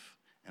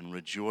and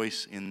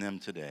rejoice in them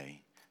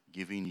today,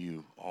 giving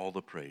you all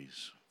the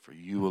praise, for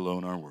you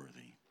alone are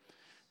worthy.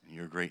 In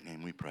your great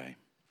name we pray.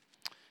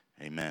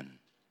 Amen.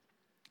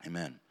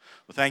 Amen.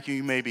 Well, thank you.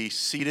 You may be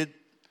seated.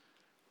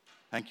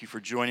 Thank you for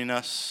joining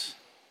us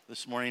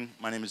this morning.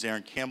 My name is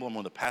Aaron Campbell. I'm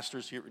one of the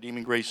pastors here at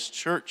Redeeming Grace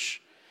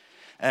Church.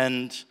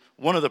 And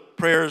one of the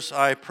prayers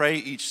I pray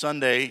each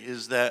Sunday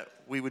is that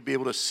we would be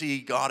able to see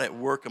God at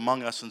work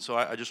among us. And so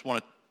I just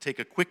want to take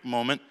a quick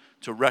moment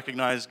to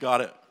recognize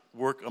God at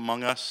work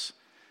among us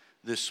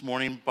this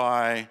morning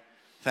by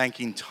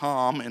thanking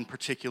Tom in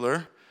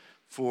particular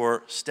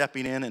for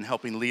stepping in and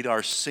helping lead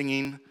our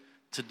singing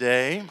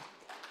today.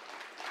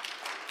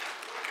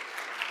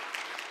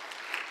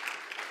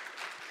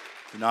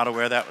 If you're not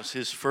aware, that was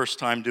his first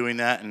time doing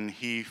that, and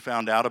he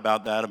found out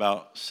about that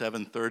about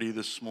 7:30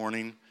 this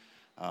morning.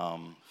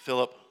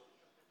 Philip,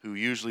 who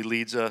usually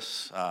leads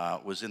us,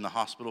 was in the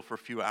hospital for a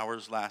few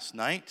hours last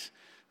night,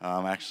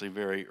 actually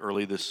very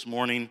early this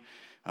morning,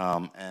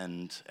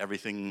 and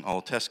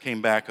all tests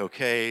came back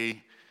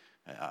okay.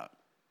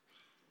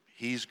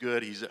 He's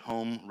good. He's at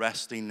home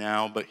resting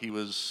now, but he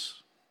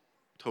was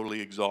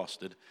totally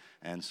exhausted,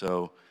 and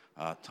so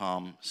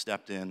Tom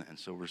stepped in, and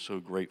so we're so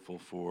grateful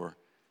for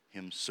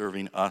him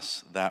serving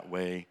us that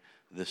way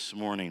this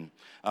morning.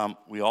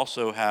 We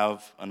also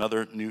have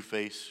another new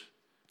face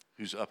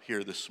who's up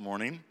here this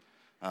morning,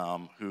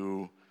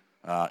 who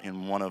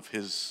in one of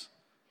his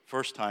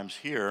first times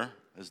here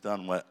has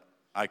done what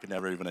I could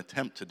never even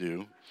attempt to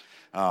do.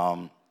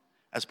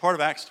 As part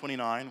of Acts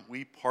 29,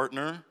 we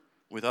partner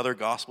with other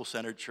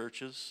gospel-centered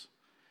churches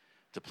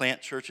to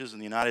plant churches in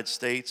the United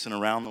States and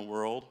around the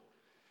world.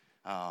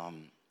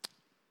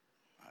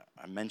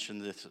 I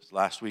mentioned this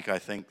last week, I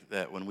think,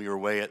 that when we were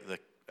away at the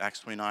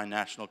Acts 29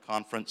 National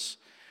Conference,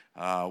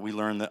 we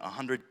learned that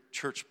 100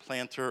 church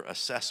planter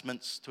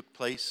assessments took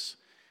place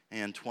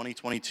in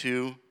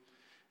 2022,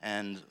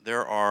 and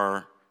there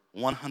are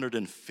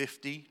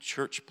 150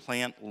 church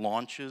plant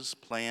launches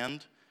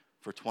planned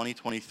for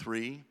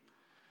 2023.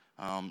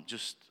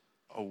 Just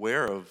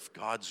aware of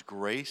God's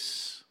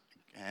grace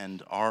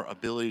and our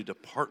ability to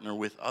partner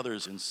with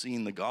others in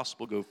seeing the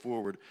gospel go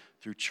forward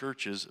through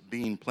churches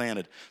being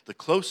planted. The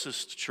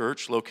closest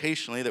church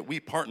locationally that we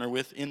partner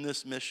with in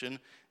this mission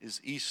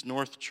is East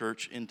North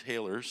Church in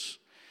Taylors.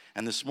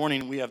 And this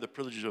morning we have the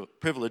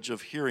privilege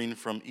of hearing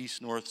from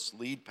East North's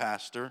lead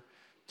pastor,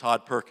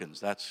 Todd Perkins.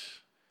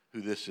 That's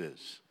who this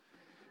is,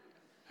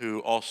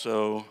 who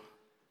also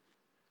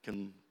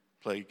can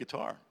play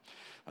guitar.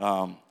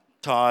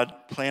 Todd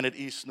planted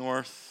East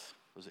North,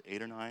 was it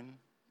 8 or 9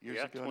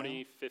 years ago?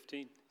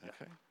 2015. Okay.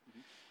 Mm-hmm.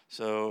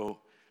 So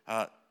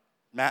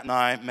Matt and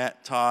I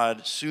met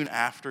Todd soon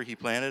after he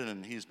planted,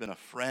 and he's been a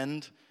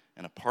friend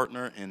and a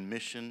partner in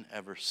mission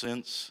ever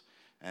since,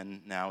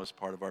 and now is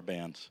part of our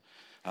band.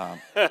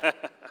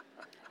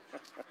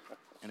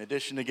 In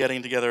addition to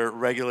getting together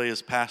regularly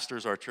as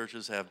pastors, our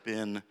churches have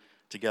been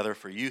together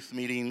for youth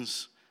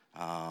meetings,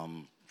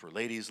 for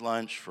ladies'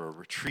 lunch, for a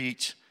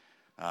retreat,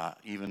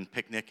 even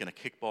picnic and a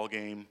kickball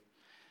game.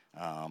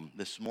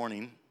 This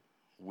morning,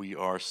 we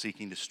are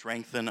seeking to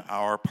strengthen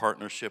our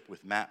partnership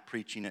with Matt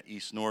preaching at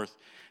East North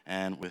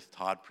and with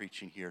Todd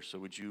preaching here. So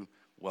would you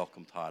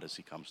welcome Todd as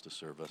he comes to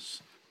serve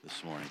us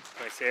this morning?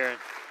 Thanks, Aaron.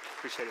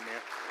 Appreciate it,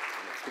 man.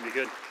 It's going to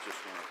be good. Just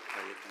want to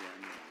pray at the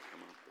end and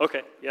come on.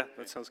 Okay, yeah,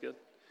 that sounds good.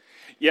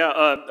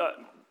 Yeah,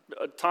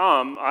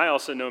 Tom, I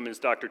also know him as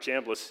Dr.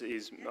 Chambliss.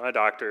 He's my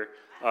doctor.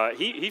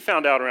 He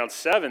found out around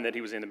 7 that he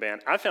was in the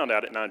band. I found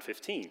out at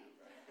 9:15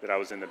 that I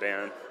was in the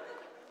band.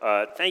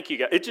 Thank you,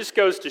 guys. It just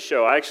goes to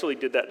show, I actually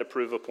did that to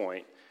prove a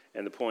point,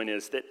 and the point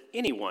is that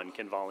anyone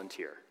can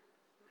volunteer,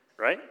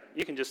 right?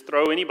 You can just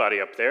throw anybody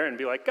up there and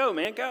be like, go,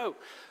 man, go.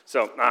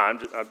 So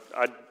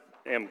I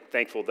am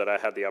thankful that I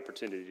had the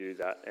opportunity to do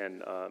that,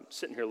 and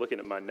sitting here looking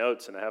at my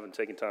notes, and I haven't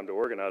taken time to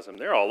organize them.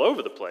 They're all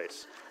over the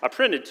place. I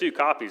printed 2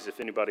 copies if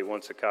anybody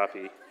wants a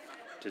copy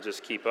to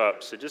just keep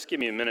up. So just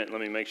give me a minute and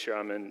let me make sure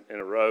I'm in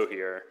a row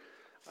here.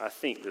 I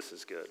think this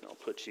is good. I'll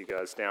put you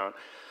guys down.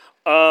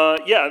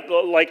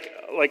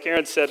 Like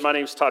Aaron said, my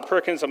name's Todd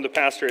Perkins. I'm the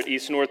pastor at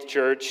East North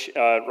Church,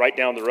 right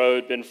down the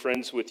road. Been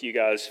friends with you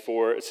guys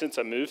since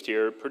I moved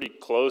here, pretty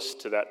close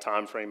to that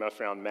time frame. I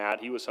found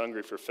Matt. He was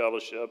hungry for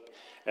fellowship,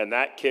 and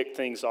that kicked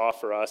things off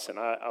for us, and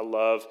I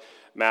love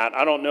Matt.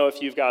 I don't know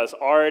if you guys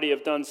already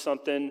have done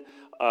something,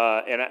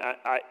 and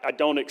I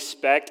don't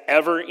expect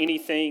ever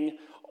anything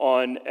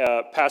on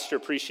Pastor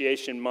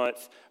Appreciation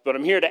Month, but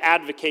I'm here to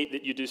advocate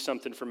that you do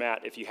something for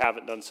Matt if you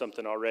haven't done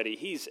something already.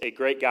 He's a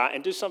great guy,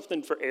 and do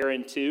something for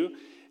Aaron too.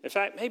 In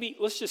fact, maybe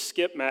let's just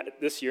skip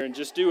Matt this year and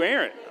just do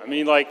Aaron. I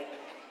mean,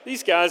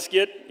 these guys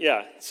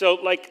so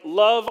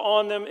love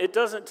on them. It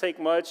doesn't take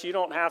much. You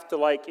don't have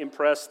to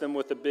impress them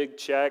with a big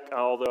check,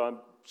 although I'm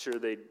sure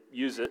they'd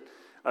use it.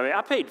 I mean,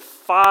 I paid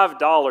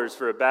 $5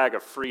 for a bag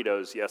of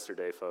Fritos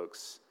yesterday,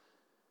 folks.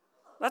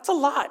 That's a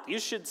lot. You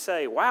should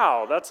say,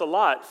 wow, that's a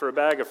lot for a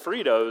bag of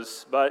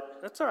Fritos, but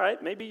that's all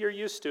right. Maybe you're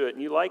used to it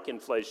and you like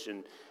inflation.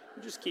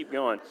 You just keep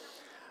going.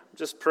 I'm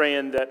just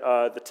praying that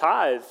the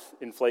tithe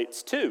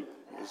inflates too.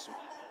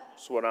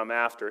 That's what I'm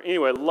after.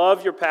 Anyway,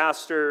 love your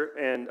pastor,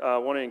 and I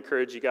want to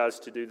encourage you guys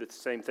to do the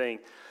same thing.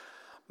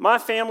 My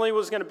family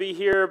was going to be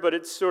here, but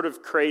it's sort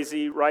of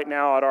crazy right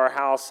now at our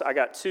house. I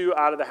got 2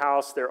 out of the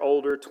house. They're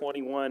older,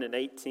 21 and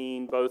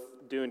 18,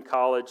 both doing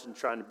college and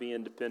trying to be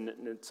independent,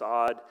 and it's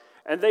odd.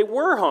 And they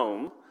were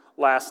home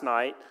last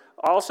night.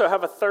 I also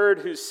have a third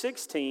who's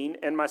 16,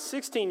 and my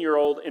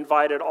 16-year-old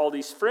invited all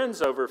these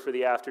friends over for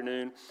the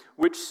afternoon,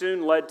 which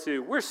soon led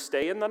to, we're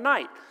staying the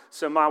night.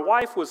 So my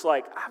wife was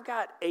like, I've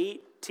got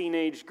 8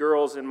 teenage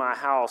girls in my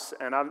house,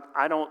 and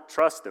I don't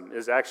trust them,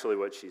 is actually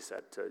what she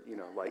said,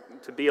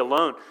 to be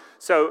alone.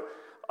 So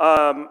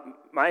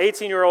my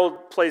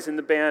 18-year-old plays in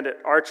the band at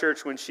our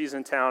church when she's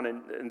in town,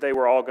 and they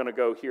were all going to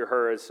go hear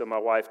her, so my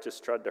wife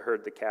just tried to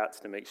herd the cats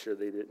to make sure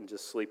they didn't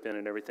just sleep in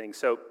and everything.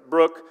 So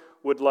Brooke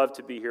would love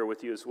to be here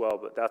with you as well,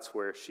 but that's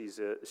where she's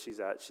at.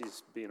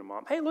 She's being a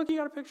mom. Hey, look, you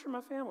got a picture of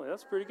my family.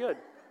 That's pretty good.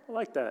 I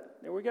like that.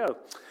 There we go.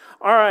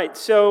 All right,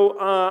 so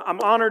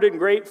I'm honored and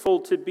grateful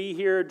to be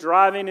here.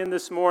 Driving in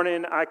this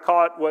morning, I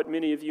caught what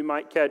many of you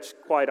might catch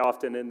quite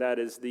often, and that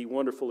is the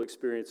wonderful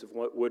experience of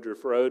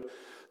Woodruff Road.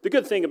 The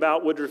good thing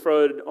about Woodruff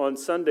Road on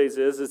Sundays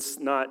is it's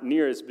not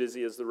near as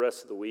busy as the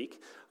rest of the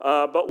week.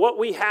 But what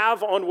we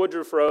have on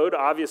Woodruff Road,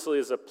 obviously,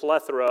 is a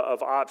plethora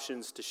of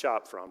options to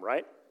shop from,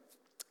 right?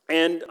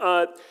 And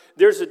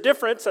there's a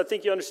difference. I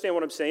think you understand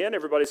what I'm saying.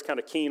 Everybody's kind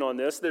of keen on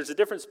this. There's a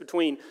difference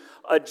between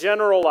a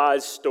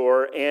generalized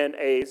store and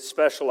a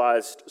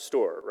specialized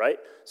store, right?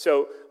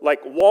 So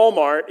like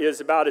Walmart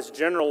is about as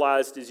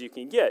generalized as you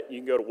can get. You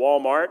can go to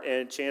Walmart,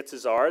 and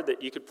chances are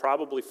that you could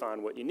probably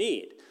find what you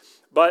need.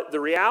 But the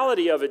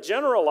reality of a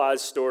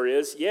generalized store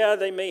is, yeah,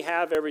 they may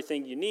have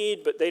everything you need,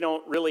 but they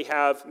don't really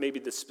have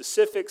maybe the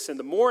specifics. And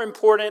the more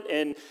important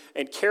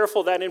and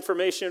careful that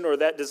information or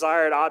that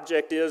desired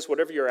object is,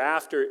 whatever you're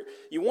after,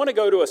 you want to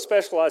go to a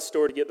specialized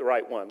store to get the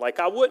right one. Like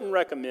I wouldn't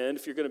recommend,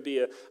 if you're going to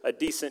be a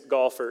decent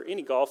golfer,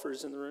 any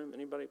golfers in the room?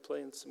 Anybody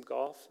playing some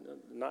golf? No,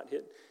 not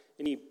hitting?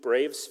 Any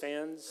Braves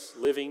fans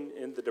living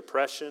in the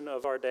depression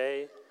of our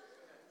day?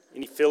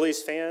 Any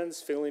Phillies fans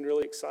feeling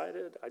really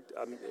excited?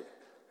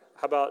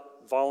 How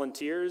about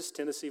Volunteers,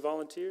 Tennessee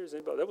Volunteers?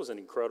 Anybody? That was an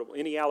incredible.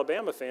 Any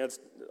Alabama fans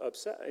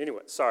upset?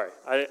 Anyway, sorry,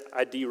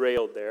 I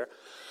derailed there.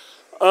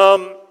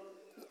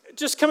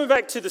 Just coming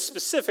back to the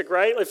specific,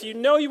 right? If you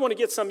know you want to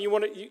get something, you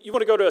want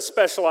to go to a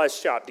specialized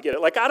shop to get it.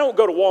 Like I don't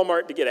go to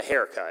Walmart to get a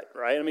haircut,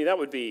 right? I mean,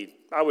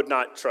 I would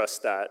not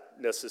trust that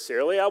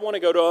necessarily. I want to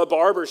go to a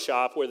barber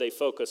shop where they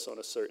focus on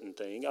a certain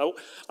thing.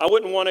 I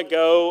wouldn't want to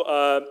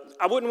go.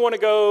 I wouldn't want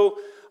to go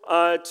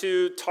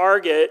to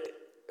Target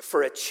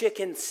for a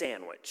chicken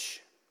sandwich.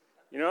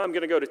 I'm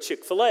going to go to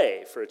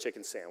Chick-fil-A for a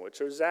chicken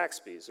sandwich or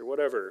Zaxby's or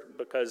whatever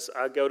because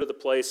I go to the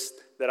place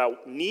that I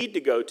need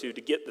to go to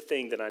get the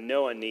thing that I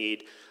know I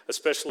need,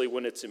 especially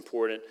when it's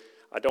important.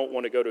 I don't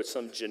want to go to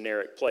some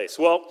generic place.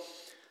 Well,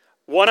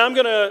 what I'm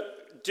going to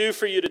do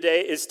for you today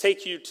is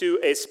take you to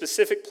a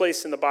specific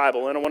place in the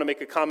Bible, and I want to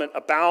make a comment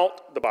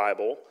about the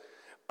Bible.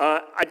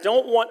 I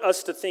don't want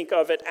us to think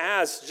of it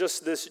as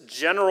just this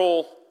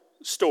general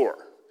store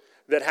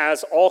that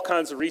has all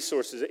kinds of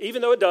resources.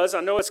 Even though it does,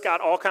 I know it's got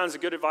all kinds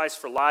of good advice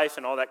for life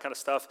and all that kind of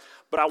stuff,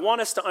 but I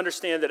want us to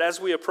understand that as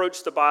we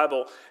approach the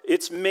Bible,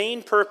 its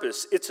main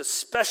purpose, it's a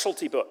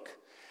specialty book.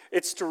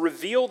 It's to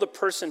reveal the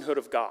personhood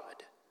of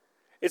God.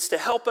 It's to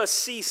help us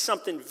see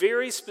something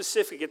very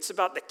specific. It's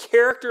about the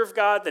character of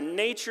God, the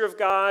nature of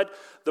God,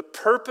 the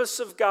purpose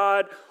of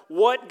God,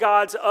 what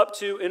God's up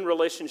to in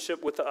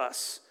relationship with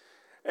us.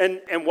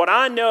 And what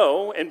I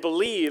know and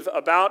believe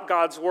about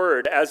God's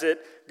Word as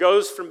it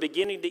goes from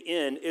beginning to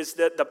end is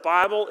that the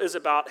Bible is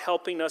about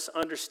helping us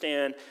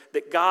understand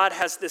that God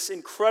has this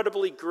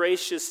incredibly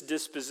gracious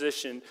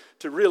disposition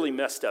to really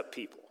messed up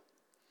people.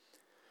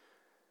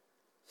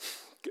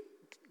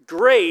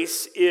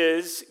 Grace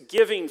is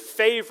giving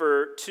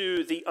favor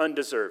to the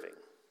undeserving.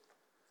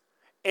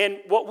 And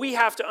what we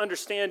have to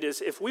understand is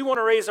if we want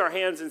to raise our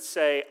hands and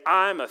say,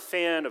 I'm a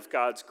fan of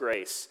God's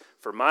grace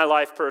for my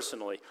life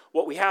personally,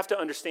 what we have to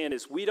understand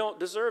is we don't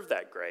deserve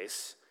that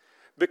grace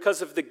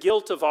because of the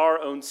guilt of our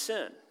own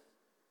sin.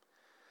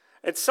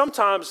 And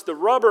sometimes the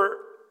rubber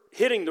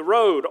hitting the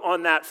road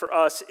on that for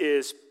us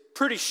is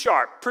pretty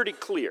sharp, pretty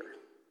clear.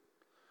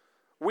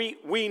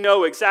 We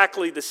know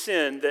exactly the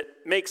sin that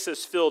makes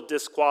us feel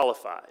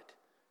disqualified.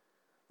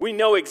 We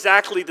know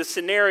exactly the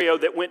scenario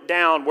that went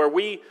down where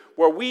we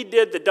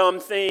did the dumb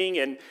thing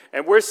and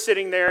we're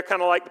sitting there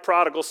kind of like the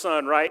prodigal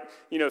son, right?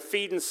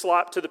 Feeding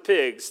slop to the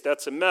pigs.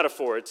 That's a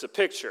metaphor. It's a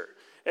picture.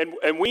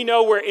 And we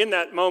know we're in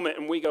that moment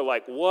and we go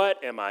like,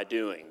 what am I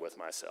doing with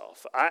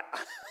myself? I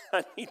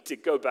need to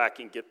go back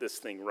and get this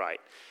thing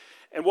right.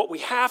 And what we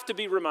have to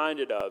be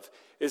reminded of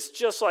is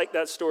just like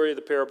that story of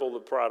the parable of the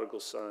prodigal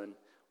son,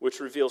 which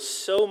reveals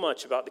so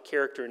much about the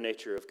character and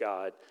nature of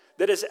God,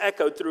 that is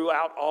echoed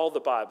throughout all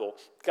the Bible.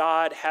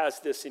 God has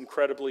this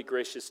incredibly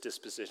gracious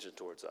disposition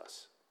towards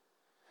us.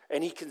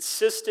 And he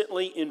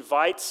consistently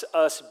invites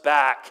us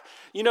back.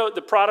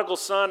 The prodigal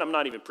son, I'm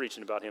not even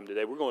preaching about him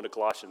today. We're going to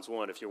Colossians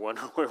 1 if you're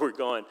wondering where we're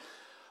going.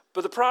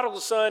 But the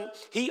prodigal son,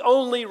 he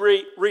only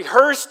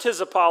rehearsed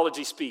his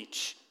apology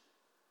speech.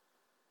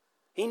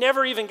 He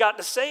never even got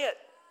to say it.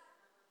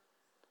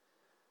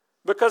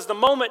 Because the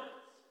moment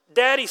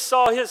Daddy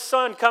saw his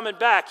son coming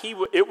back,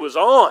 it was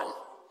on.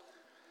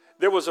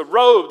 There was a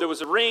robe, there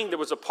was a ring, there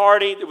was a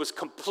party, there was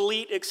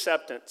complete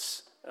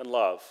acceptance and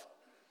love.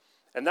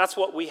 And that's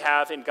what we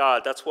have in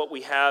God. That's what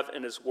we have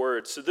in His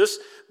Word. So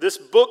this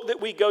book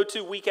that we go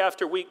to week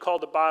after week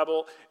called the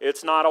Bible,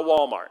 it's not a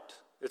Walmart.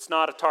 It's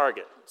not a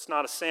Target. It's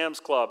not a Sam's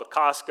Club, a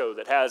Costco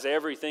that has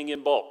everything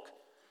in bulk.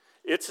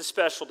 It's a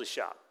specialty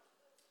shop.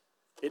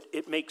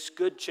 It makes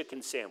good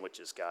chicken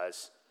sandwiches,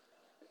 guys.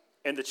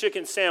 And the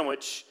chicken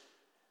sandwich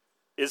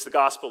is the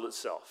gospel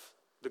itself.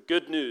 The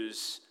good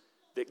news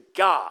that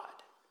God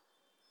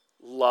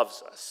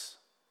loves us.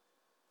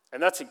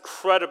 And that's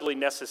incredibly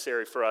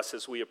necessary for us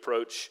as we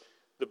approach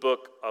the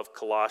book of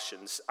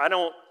Colossians. I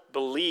don't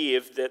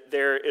believe that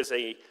there is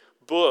a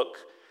book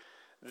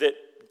that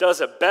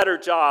does a better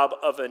job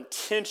of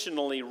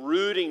intentionally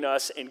rooting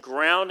us and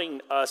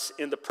grounding us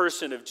in the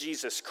person of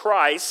Jesus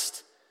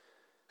Christ,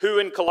 who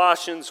in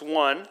Colossians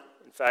 1, in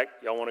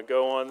fact, y'all want to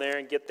go on there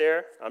and get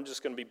there? I'm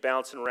just going to be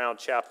bouncing around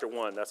chapter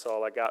 1. That's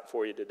all I got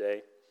for you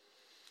today.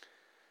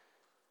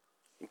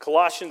 In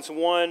Colossians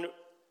 1,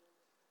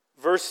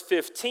 verse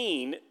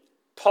 15,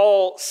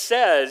 Paul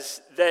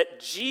says that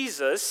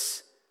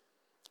Jesus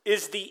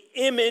is the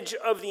image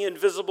of the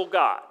invisible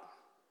God.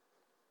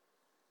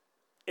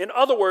 In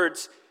other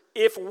words,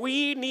 if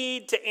we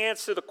need to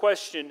answer the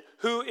question,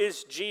 who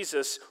is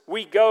Jesus,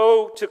 we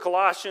go to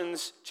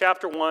Colossians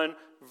chapter 1,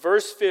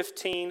 verse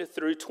 15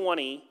 through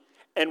 20,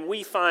 and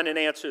we find an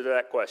answer to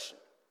that question.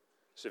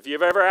 So if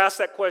you've ever asked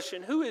that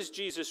question, who is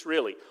Jesus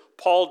really?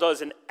 Paul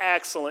does an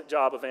excellent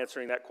job of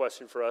answering that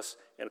question for us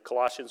in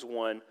Colossians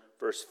 1,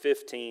 verse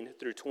 15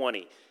 through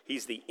 20.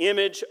 He's the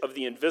image of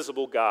the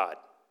invisible God.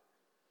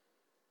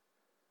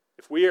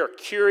 If we are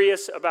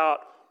curious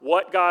about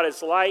what God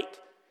is like,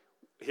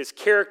 His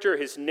character,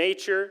 His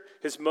nature,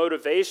 His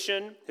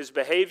motivation, His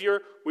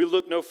behavior, we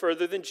look no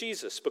further than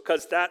Jesus,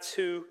 because that's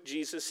who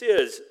Jesus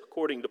is,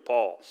 according to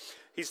Paul.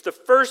 He's the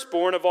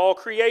firstborn of all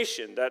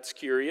creation. That's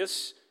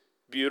curious,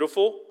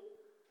 beautiful.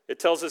 It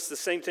tells us the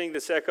same thing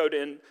that's echoed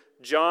in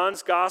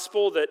John's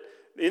gospel, that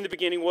in the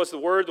beginning was the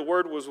Word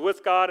was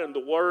with God, and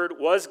the Word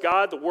was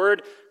God. The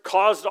Word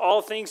caused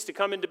all things to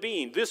come into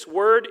being. This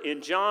Word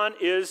in John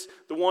is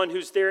the one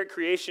who's there at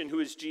creation, who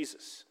is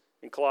Jesus,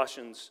 in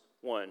Colossians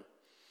 1.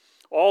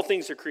 All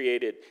things are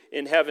created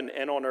in heaven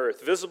and on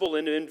earth, visible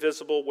and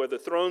invisible, whether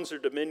thrones or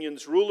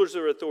dominions, rulers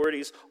or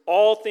authorities.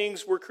 All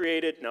things were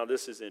created, now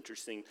this is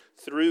interesting,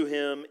 through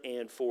Him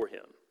and for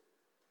Him.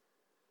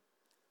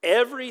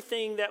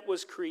 Everything that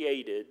was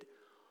created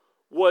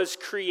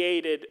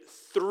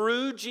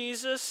through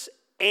Jesus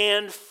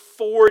and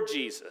for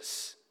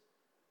Jesus.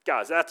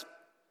 Guys,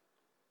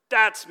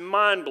 that's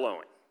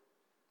mind-blowing.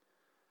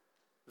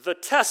 The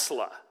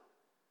Tesla,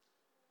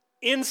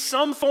 in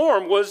some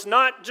form, was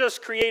not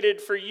just created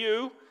for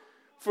you,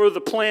 for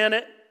the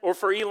planet, or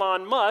for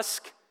Elon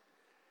Musk.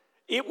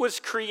 It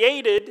was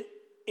created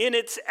in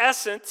its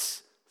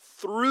essence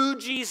through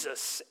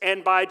Jesus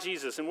and by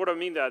Jesus. And what do I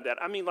mean by that?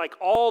 I mean, like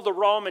all the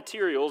raw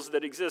materials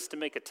that exist to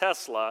make a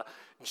Tesla,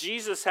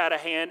 Jesus had a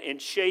hand in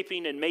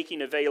shaping and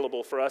making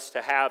available for us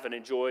to have and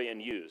enjoy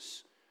and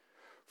use.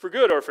 For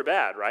good or for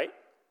bad, right?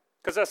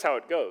 Because that's how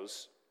it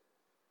goes.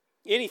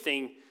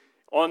 Anything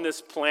on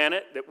this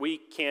planet that we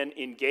can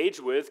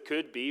engage with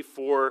could be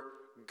for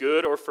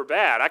good or for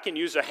bad. I can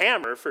use a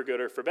hammer for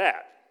good or for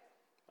bad.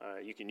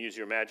 You can use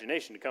your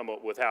imagination to come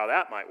up with how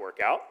that might work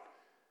out,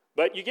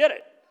 but you get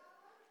it.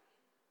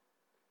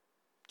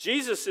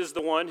 Jesus is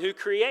the one who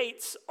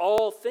creates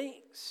all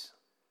things.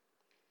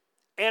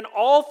 And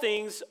all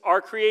things are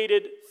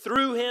created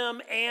through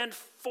Him and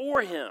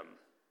for Him.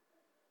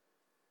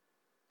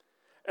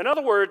 In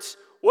other words,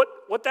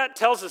 what that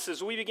tells us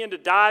is we begin to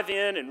dive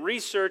in and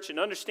research and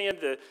understand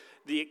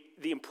the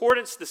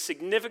importance, the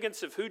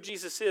significance of who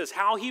Jesus is,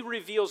 how He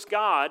reveals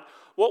God.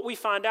 What we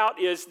find out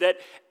is that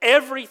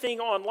everything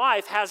on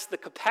life has the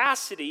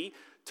capacity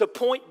to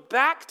point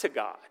back to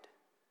God.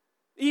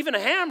 Even a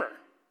hammer.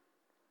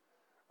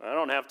 I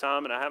don't have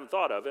time and I haven't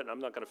thought of it, and I'm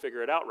not going to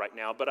figure it out right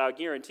now, but I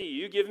guarantee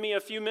you give me a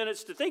few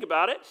minutes to think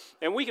about it,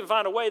 and we can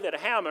find a way that a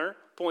hammer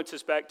points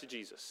us back to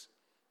Jesus.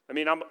 I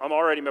mean,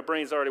 my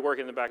brain's already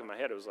working in the back of my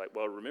head. It was like,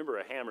 well, remember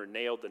a hammer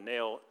nailed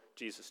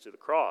Jesus to the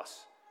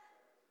cross.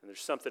 And there's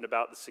something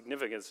about the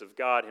significance of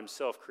God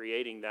Himself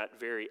creating that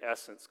very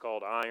essence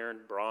called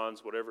iron,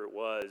 bronze, whatever it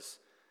was,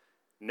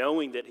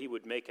 knowing that He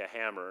would make a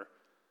hammer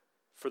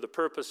for the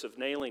purpose of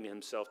nailing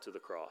Himself to the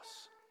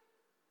cross.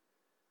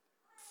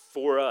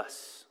 For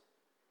us.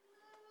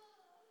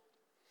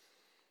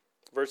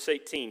 Verse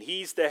 18,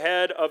 He's the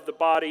head of the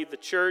body, the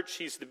church.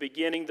 He's the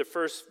beginning, the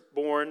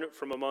firstborn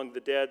from among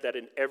the dead, that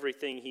in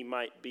everything He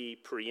might be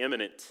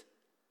preeminent.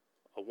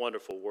 A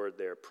wonderful word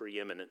there,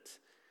 preeminent.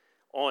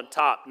 On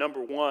top,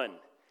 number one,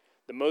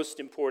 the most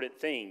important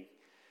thing.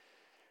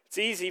 It's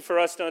easy for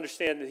us to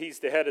understand that He's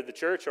the head of the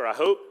church, or I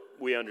hope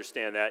we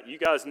understand that. You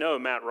guys know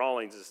Matt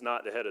Rawlings is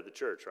not the head of the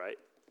church, right?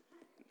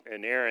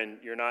 And Aaron,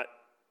 you're not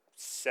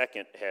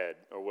second head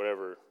or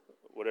whatever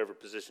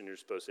position you're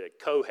supposed to have.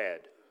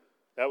 Co-head.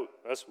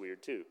 That's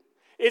weird too.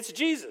 It's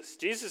Jesus.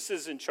 Jesus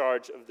is in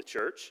charge of the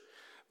church,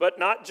 but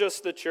not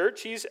just the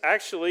church. He's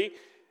actually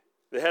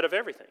the head of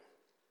everything.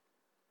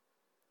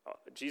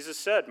 Jesus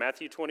said,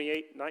 Matthew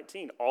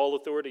 28:19, all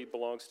authority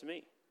belongs to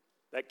me.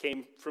 That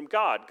came from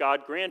God.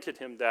 God granted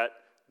him that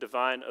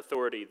divine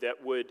authority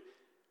that would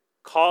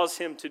cause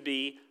him to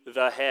be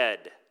the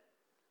head.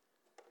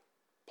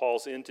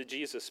 Paul's into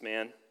Jesus,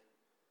 man.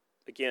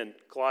 Again,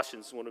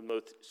 Colossians is one of the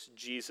most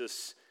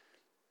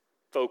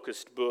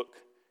Jesus-focused book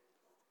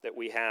that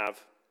we have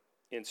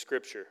in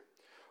Scripture.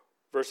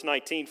 Verse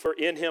 19, for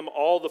in him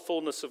all the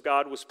fullness of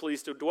God was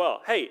pleased to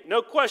dwell. Hey,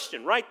 no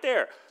question, right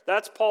there.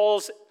 That's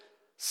Paul's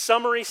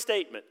summary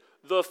statement.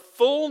 The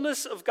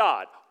fullness of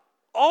God,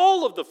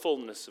 all of the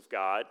fullness of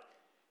God,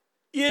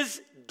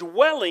 is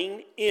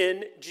dwelling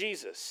in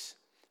Jesus.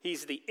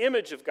 He's the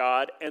image of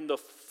God, and the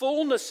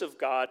fullness of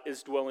God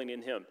is dwelling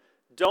in him.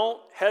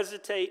 Don't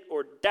hesitate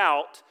or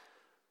doubt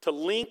to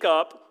link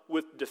up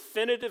with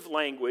definitive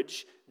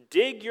language,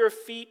 dig your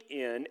feet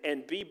in,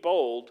 and be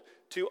bold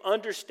to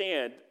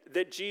understand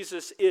that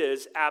Jesus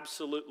is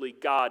absolutely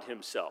God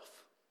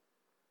himself.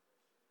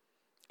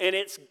 And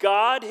it's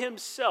God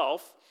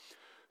himself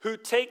who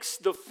takes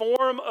the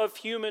form of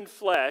human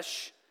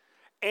flesh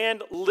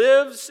and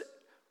lives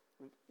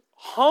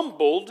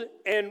humbled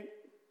and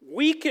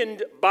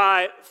weakened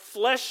by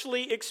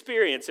fleshly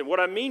experience. And what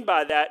I mean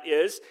by that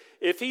is,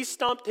 if he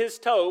stumped his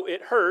toe,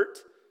 it hurt,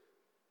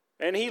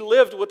 and he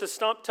lived with a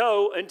stumped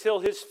toe until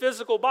his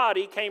physical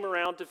body came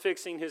around to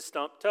fixing his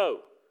stumped toe.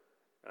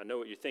 I know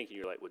what you're thinking.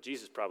 You're like, well,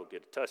 Jesus probably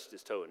could have touched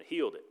his toe and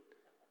healed it.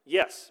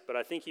 Yes, but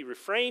I think he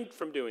refrained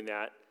from doing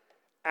that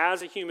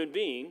as a human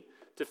being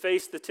to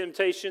face the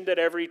temptation that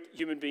every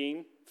human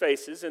being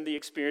faces and the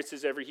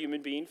experiences every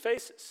human being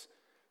faces.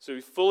 So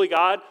he's fully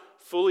God,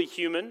 fully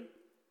human,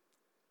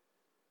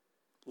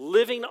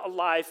 living a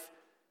life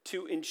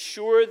to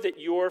ensure that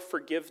your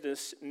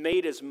forgiveness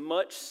made as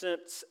much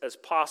sense as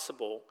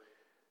possible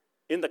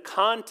in the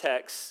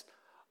context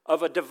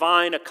of a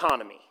divine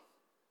economy,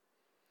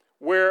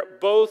 where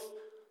both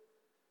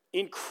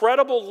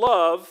incredible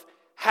love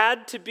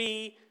had to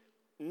be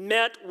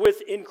met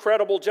with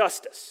incredible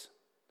justice,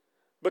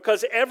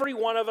 because every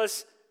one of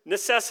us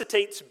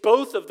necessitates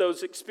both of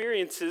those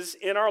experiences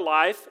in our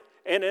life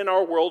and in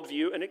our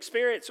worldview and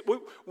experience.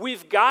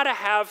 We've got to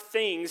have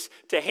things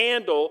to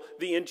handle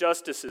the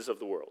injustices of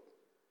the world.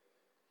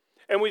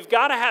 And we've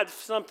got to have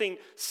something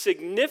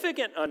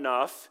significant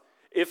enough.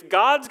 If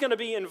God's going to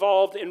be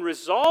involved in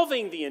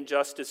resolving the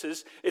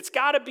injustices, it's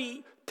got to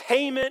be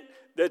payment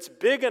that's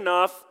big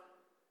enough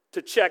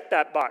to check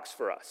that box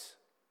for us.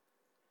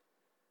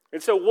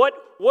 And so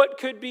what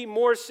could be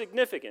more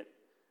significant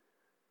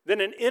than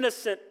an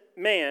innocent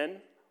man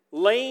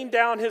laying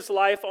down his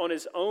life on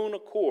his own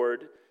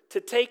accord to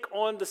take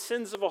on the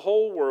sins of a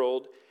whole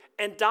world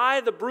and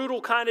die the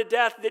brutal kind of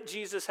death that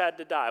Jesus had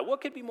to die?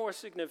 What could be more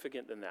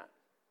significant than that?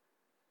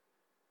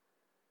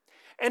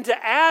 And to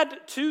add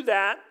to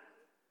that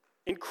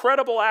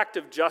incredible act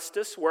of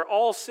justice where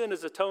all sin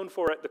is atoned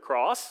for at the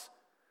cross,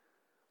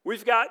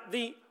 we've got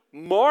the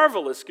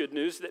marvelous good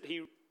news that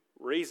he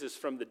raises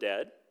from the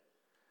dead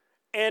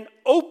and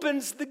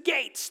opens the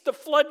gates. The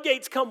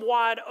floodgates come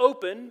wide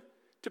open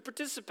to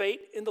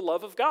participate in the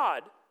love of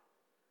God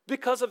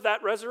because of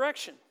that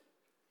resurrection,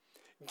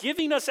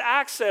 giving us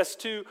access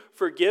to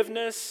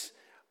forgiveness,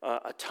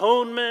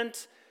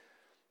 atonement,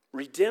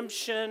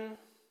 redemption,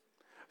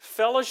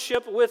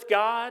 fellowship with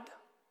God,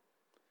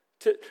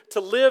 to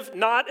live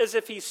not as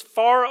if he's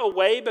far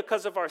away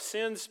because of our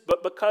sins,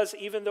 but because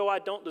even though I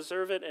don't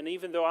deserve it and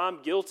even though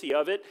I'm guilty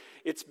of it,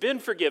 it's been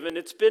forgiven,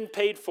 it's been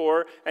paid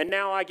for, and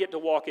now I get to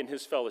walk in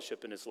his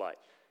fellowship in his light.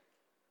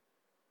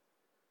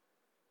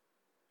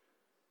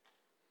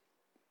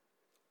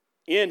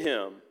 In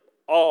him,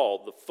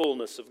 all the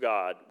fullness of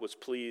God was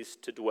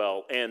pleased to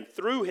dwell, and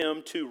through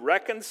him to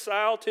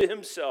reconcile to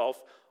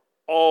himself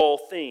all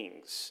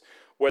things,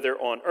 whether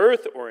on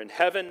earth or in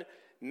heaven,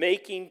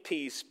 making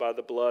peace by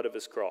the blood of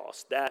his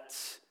cross.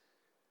 That's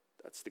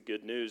the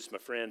good news, my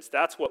friends.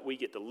 That's what we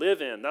get to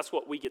live in. That's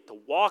what we get to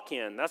walk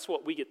in. That's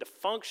what we get to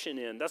function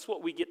in. That's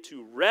what we get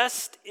to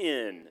rest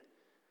in.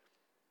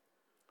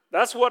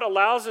 That's what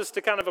allows us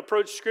to kind of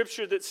approach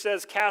Scripture that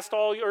says, cast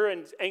all your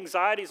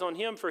anxieties on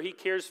him, for he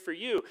cares for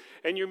you.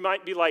 And you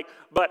might be like,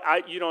 but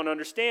you don't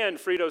understand.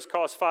 Fritos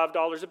cost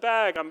 $5 a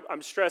bag.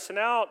 I'm stressing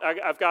out.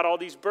 I've got all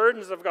these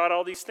burdens. I've got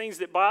all these things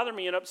that bother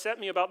me and upset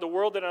me about the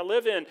world that I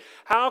live in.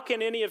 How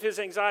can any of his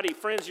anxiety?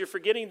 Friends, you're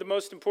forgetting the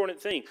most important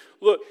thing.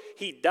 Look,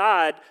 he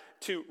died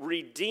to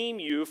redeem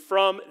you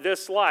from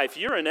this life.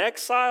 You're an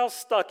exile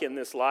stuck in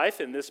this life,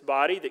 in this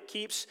body that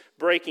keeps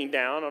breaking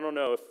down. I don't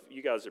know if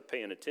you guys are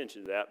paying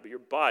attention to that,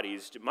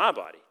 but my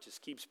body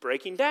just keeps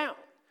breaking down,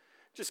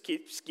 just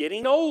keeps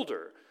getting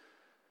older.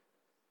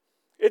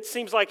 It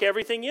seems like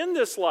everything in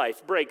this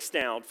life breaks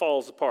down,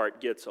 falls apart,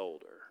 gets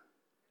older.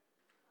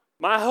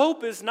 My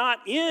hope is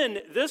not in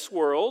this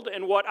world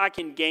and what I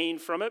can gain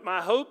from it.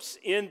 My hope's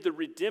in the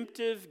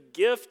redemptive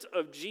gift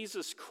of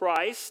Jesus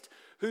Christ,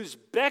 who's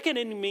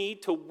beckoning me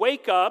to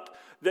wake up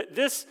that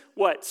this,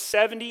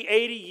 70,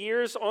 80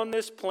 years on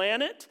this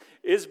planet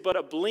is but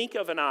a blink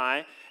of an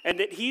eye, and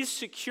that he's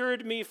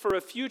secured me for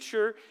a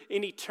future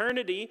in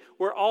eternity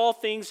where all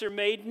things are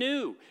made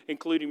new,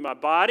 including my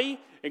body,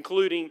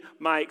 including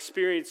my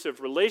experience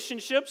of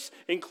relationships,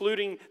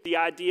 including the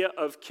idea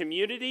of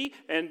community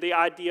and the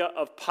idea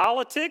of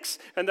politics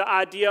and the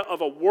idea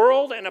of a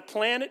world and a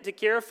planet to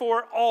care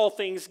for. All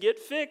things get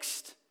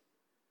fixed.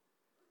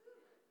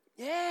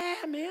 Yeah,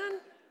 man.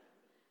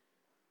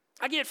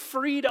 I get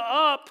freed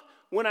up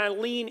when I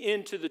lean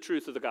into the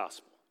truth of the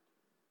gospel.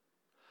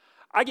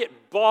 I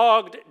get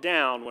bogged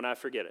down when I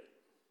forget it.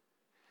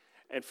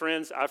 And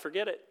friends, I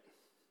forget it.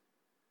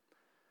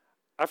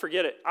 I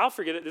forget it. I'll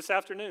forget it this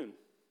afternoon.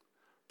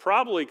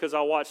 Probably because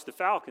I'll watch the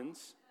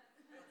Falcons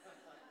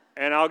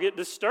and I'll get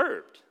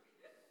disturbed.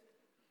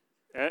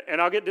 And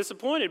I'll get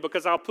disappointed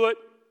because I'll put,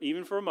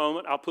 even for a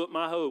moment, I'll put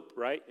my hope,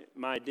 right?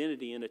 My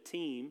identity in a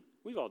team.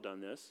 We've all done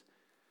this.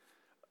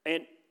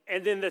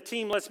 And then the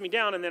team lets me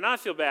down, and then I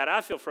feel bad.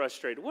 I feel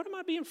frustrated. What am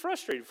I being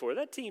frustrated for?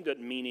 That team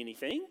doesn't mean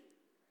anything.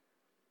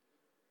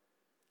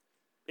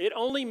 It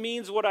only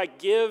means what I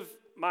give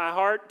my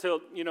heart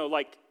to,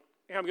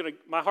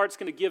 my heart's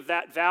going to give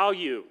that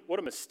value. What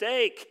a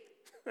mistake.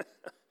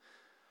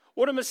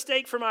 What a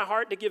mistake for my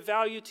heart to give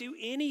value to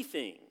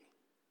anything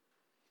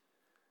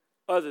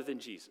other than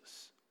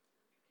Jesus.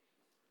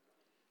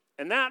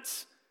 And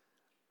that's,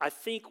 I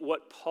think,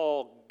 what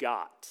Paul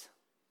got.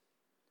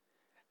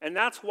 And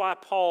that's why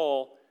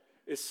Paul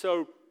is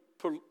so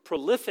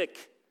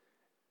prolific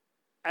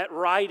at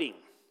writing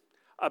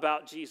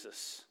about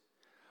Jesus.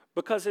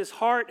 Because his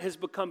heart has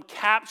become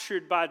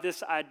captured by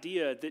this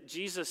idea that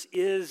Jesus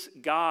is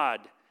God.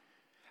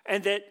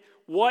 And that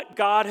what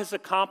God has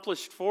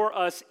accomplished for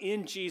us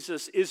in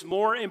Jesus is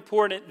more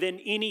important than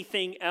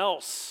anything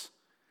else.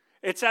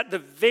 It's at the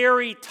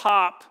very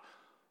top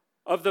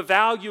of the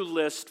value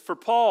list for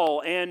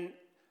Paul, and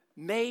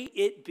may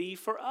it be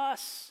for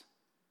us.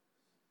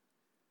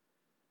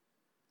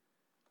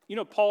 You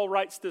know, Paul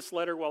writes this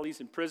letter while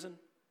he's in prison.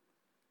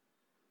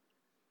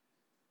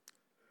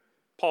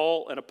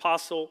 Paul, an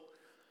apostle,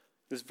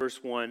 this is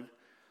verse 1,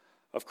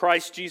 of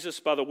Christ Jesus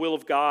by the will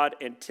of God,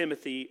 and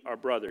Timothy, our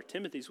brother.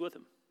 Timothy's with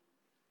him.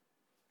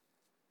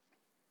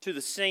 To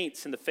the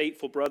saints and the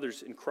faithful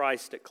brothers in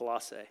Christ at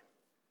Colossae,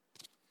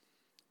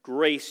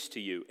 grace to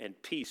you and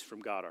peace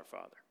from God our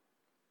Father.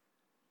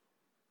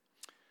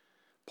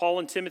 Paul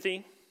and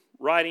Timothy,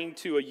 writing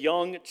to a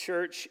young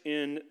church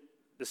in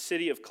the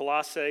city of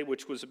Colossae,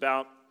 which was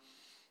about,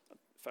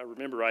 if I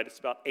remember right, it's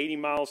about 80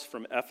 miles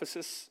from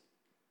Ephesus.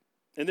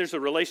 And there's a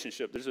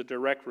relationship, there's a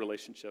direct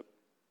relationship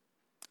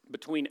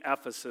between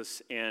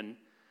Ephesus and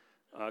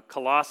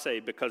Colossae,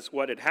 because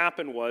what had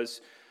happened was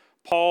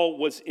Paul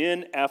was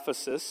in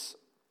Ephesus,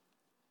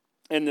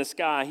 and this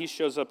guy, he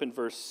shows up in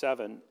verse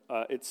 7.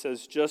 It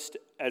says, just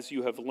as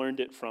you have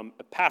learned it from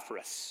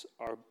Epaphras,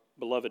 our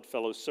beloved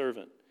fellow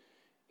servant.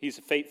 He's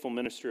a faithful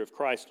minister of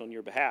Christ on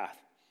your behalf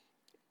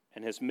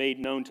and has made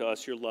known to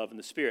us your love in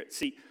the Spirit.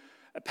 See,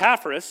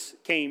 Epaphras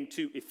came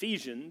to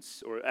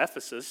Ephesians, or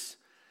Ephesus,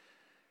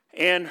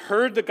 and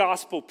heard the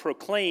gospel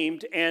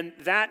proclaimed, and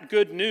that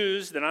good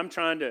news that I'm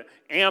trying to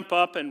amp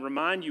up and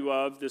remind you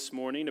of this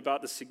morning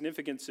about the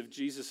significance of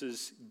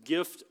Jesus'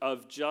 gift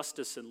of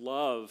justice and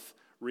love,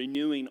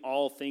 renewing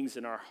all things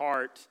in our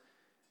heart,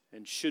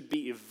 and should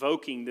be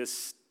evoking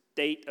this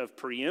state of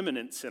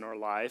preeminence in our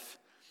life.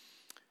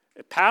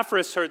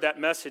 Epaphras heard that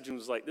message and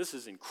was like, this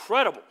is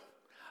incredible.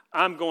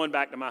 I'm going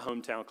back to my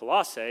hometown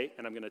Colossae,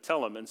 and I'm going to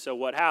tell them. And so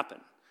what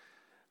happened?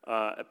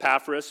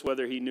 Epaphras,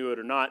 whether he knew it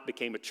or not,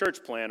 became a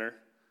church planner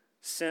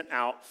sent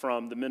out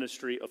from the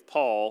ministry of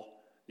Paul,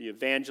 the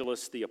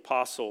evangelist, the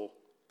apostle,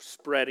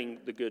 spreading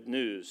the good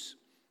news.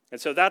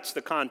 And so that's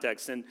the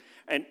context. And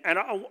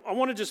I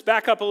want to just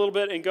back up a little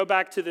bit and go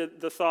back to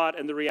the thought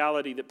and the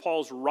reality that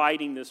Paul's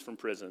writing this from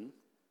prison,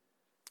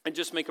 and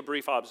just make a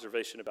brief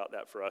observation about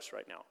that for us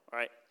right now. All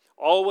right?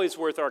 Always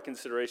worth our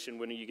consideration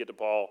when you get to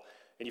Paul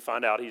and you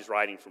find out he's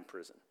writing from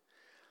prison.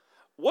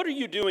 What are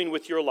you doing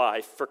with your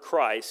life for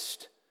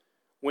Christ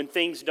when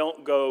things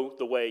don't go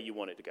the way you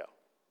want it to go?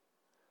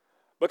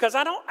 Because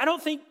I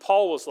don't think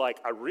Paul was like,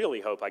 I really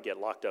hope I get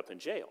locked up in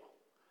jail.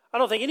 I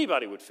don't think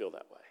anybody would feel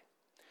that way.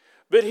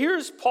 But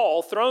here's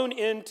Paul thrown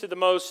into the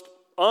most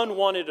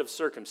unwanted of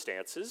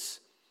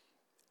circumstances,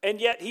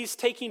 and yet he's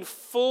taking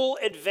full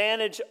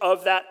advantage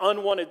of that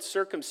unwanted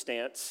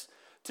circumstance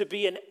to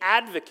be an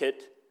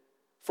advocate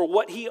for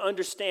what he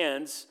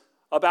understands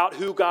about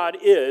who God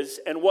is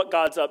and what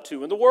God's up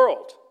to in the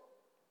world.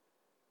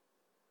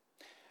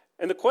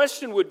 And the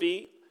question would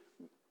be,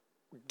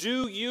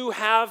 do you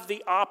have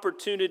the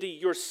opportunity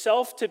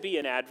yourself to be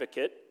an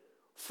advocate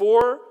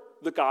for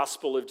the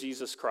gospel of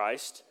Jesus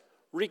Christ,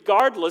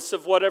 regardless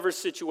of whatever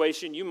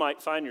situation you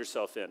might find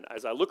yourself in?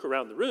 As I look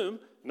around the room,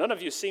 none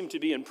of you seem to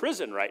be in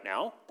prison right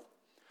now,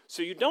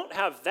 so you don't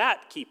have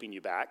that keeping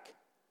you back.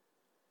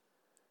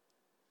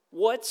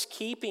 What's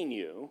keeping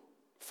you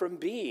from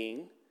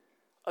being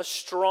a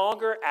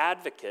stronger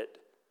advocate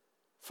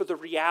for the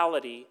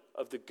reality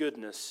of the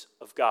goodness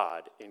of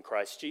God in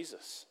Christ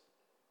Jesus?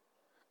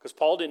 Because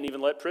Paul didn't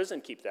even let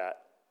prison keep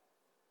that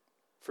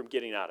from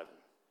getting out of him.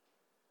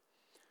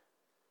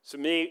 So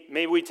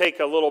maybe we take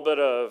a little bit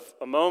of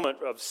a moment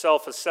of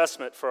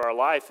self-assessment for our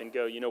life and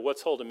go,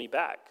 what's holding me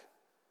back?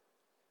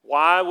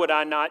 Why would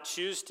I not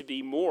choose to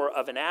be more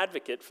of an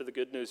advocate for the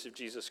good news of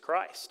Jesus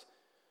Christ?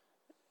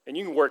 And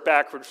you can work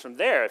backwards from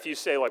there. If you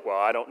say,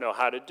 I don't know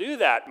how to do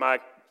that, my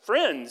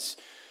friends,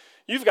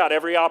 you've got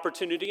every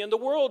opportunity in the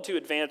world to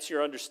advance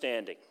your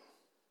understanding.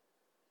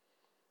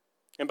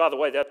 And by the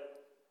way,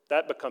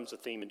 that becomes a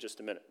theme in just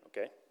a minute,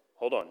 okay?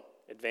 Hold on.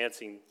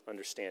 Advancing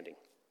understanding.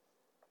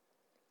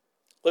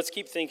 Let's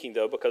keep thinking,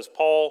 though, because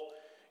Paul,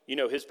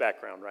 his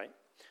background, right,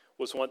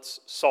 was once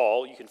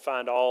Saul. You can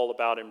find all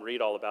about him,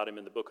 read all about him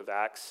in the book of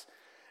Acts.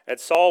 And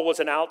Saul was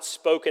an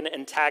outspoken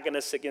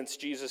antagonist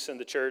against Jesus in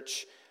the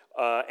church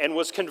and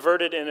was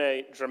converted in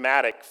a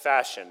dramatic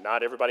fashion.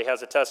 Not everybody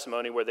has a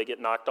testimony where they get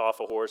knocked off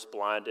a horse,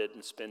 blinded,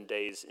 and spend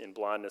days in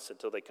blindness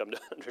until they come to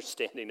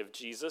understanding of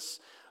Jesus.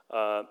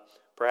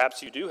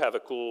 Perhaps you do have a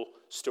cool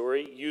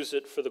story. Use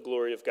it for the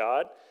glory of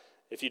God.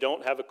 If you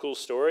don't have a cool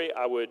story,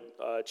 I would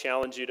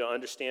challenge you to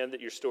understand that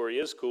your story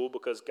is cool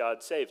because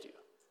God saved you.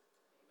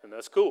 And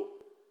that's cool.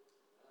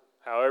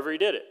 However he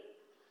did it.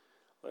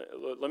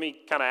 Let me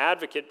kind of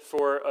advocate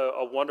for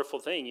a wonderful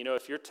thing.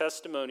 If your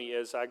testimony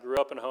is, I grew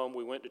up in a home,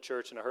 we went to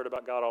church, and I heard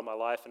about God all my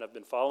life, and I've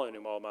been following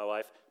him all my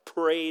life,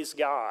 praise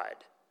God.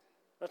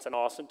 That's an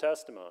awesome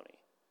testimony.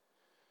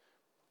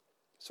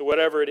 So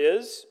whatever it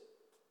is,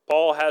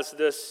 Paul has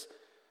this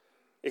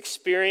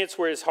experience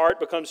where his heart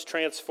becomes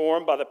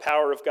transformed by the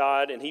power of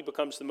God, and he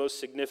becomes the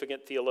most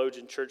significant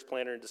theologian, church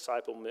planter, and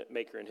disciple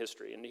maker in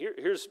history. And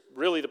here's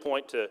really the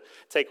point to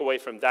take away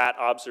from that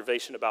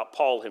observation about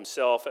Paul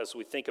himself as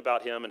we think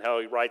about him and how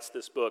he writes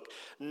this book.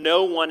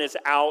 No one is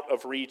out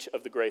of reach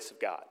of the grace of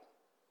God,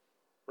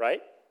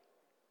 right?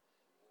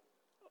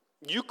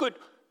 You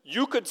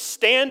could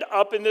stand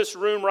up in this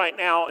room right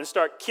now and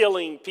start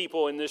killing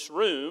people in this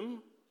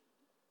room,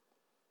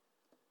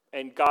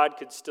 and God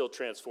could still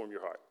transform your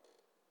heart.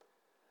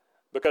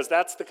 Because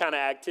that's the kind of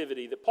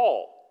activity that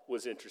Paul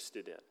was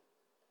interested in.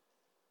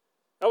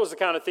 That was the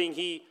kind of thing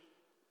he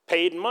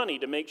paid money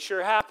to make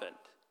sure happened.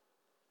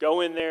 Go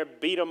in there,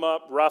 beat them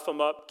up, rough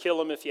them up, kill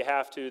them if you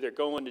have to. They're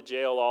going to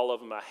jail, all of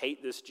them. I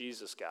hate this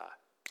Jesus guy.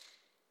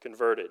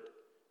 Converted.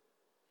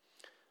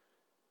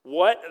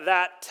 What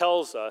that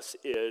tells us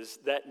is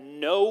that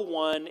no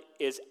one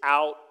is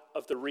out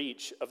of the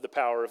reach of the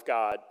power of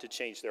God to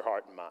change their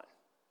heart and mind.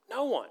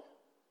 No one.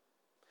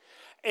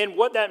 And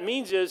what that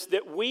means is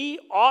that we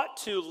ought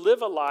to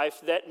live a life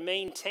that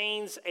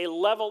maintains a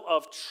level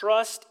of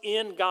trust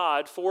in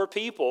God for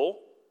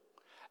people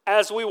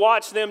as we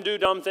watch them do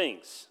dumb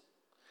things.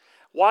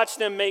 Watch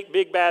them make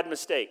big, bad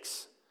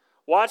mistakes.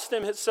 Watch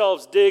them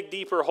themselves dig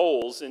deeper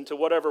holes into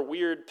whatever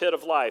weird pit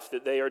of life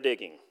that they are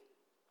digging.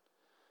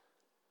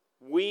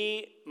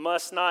 We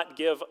must not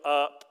give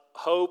up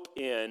hope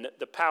in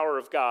the power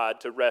of God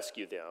to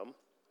rescue them.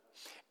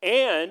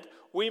 And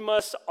we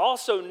must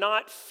also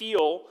not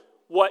feel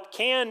what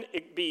can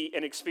be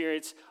an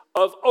experience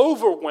of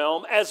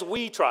overwhelm as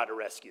we try to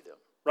rescue them,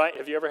 right?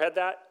 Have you ever had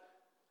that?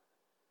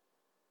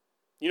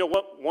 You know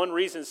what? One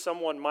reason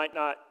someone might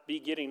not be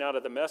getting out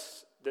of the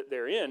mess that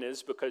they're in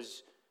is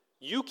because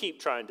you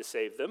keep trying to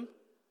save them,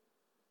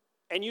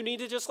 and you need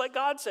to just let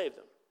God save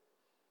them.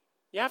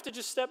 You have to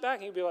just step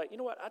back and be like, you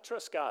know what? I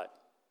trust God.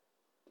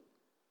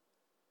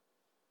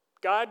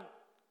 God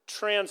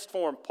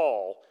transformed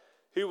Paul,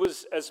 who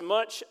was as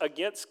much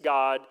against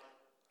God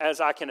as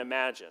I can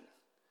imagine.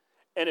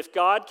 And if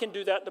God can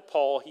do that to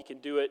Paul, he can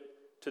do it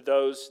to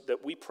those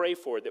that we pray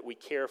for, that we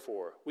care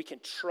for. We can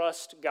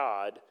trust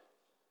God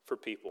for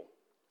people.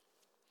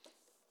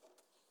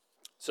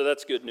 So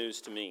that's good news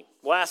to me.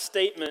 Last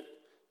statement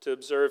to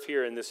observe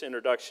here in this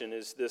introduction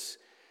is this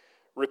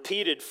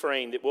repeated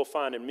frame that we'll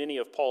find in many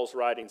of Paul's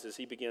writings as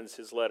he begins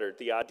his letter,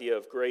 the idea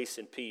of grace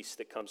and peace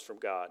that comes from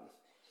God.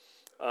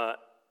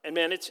 And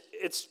man,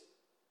 it's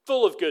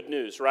full of good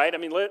news, right? I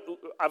mean,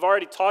 I've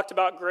already talked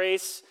about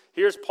grace.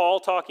 Here's Paul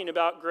talking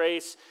about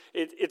grace.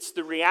 It's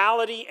the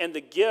reality and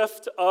the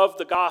gift of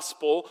the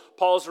gospel.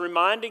 Paul's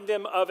reminding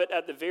them of it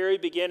at the very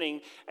beginning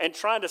and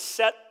trying to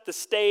set the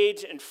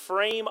stage and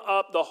frame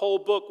up the whole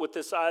book with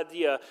this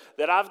idea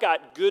that I've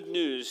got good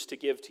news to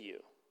give to you.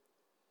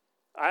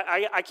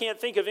 I can't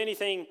think of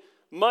anything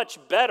much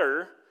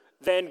better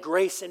than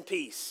grace and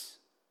peace,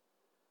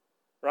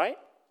 right?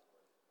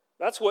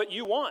 That's what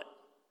you want.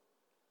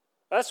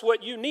 That's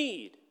what you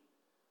need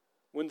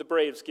when the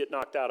Braves get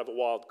knocked out of a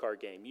wild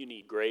card game. You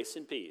need grace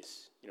and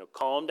peace.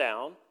 Calm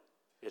down.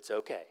 It's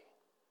okay.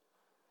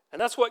 And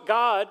that's what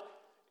God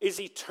is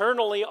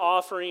eternally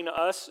offering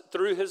us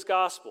through his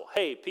gospel.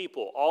 Hey,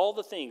 people, all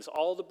the things,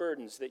 all the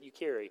burdens that you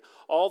carry,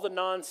 all the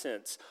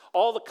nonsense,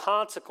 all the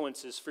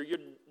consequences for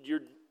your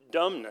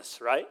dumbness,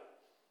 right?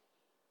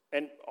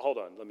 And hold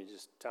on, let me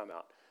just time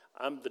out.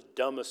 I'm the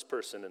dumbest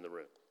person in the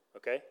room,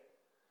 okay?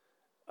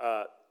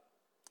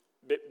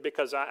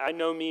 Because I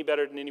know me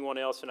better than anyone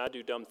else, and I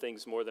do dumb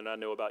things more than I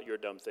know about your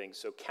dumb things.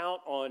 So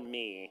count on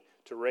me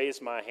to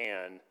raise my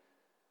hand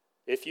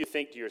if you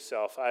think to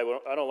yourself, I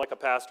don't like a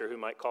pastor who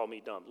might call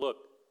me dumb. Look,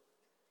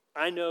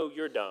 I know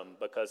you're dumb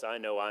because I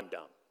know I'm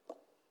dumb.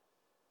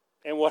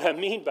 And what I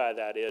mean by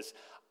that is,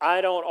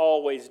 I don't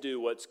always do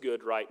what's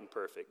good, right, and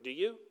perfect. Do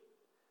you?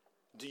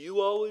 Do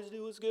you always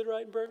do what's good,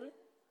 right, and perfect?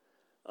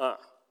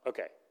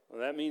 Okay. Well,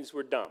 that means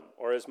we're dumb.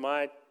 Or as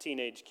my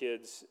teenage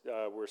kids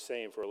were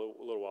saying for a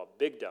little while,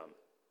 big dumb.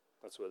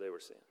 That's what they were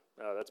saying.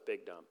 Oh, that's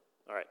big dumb.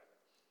 All right.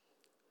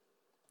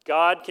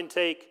 God can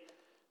take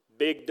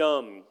big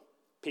dumb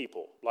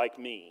people like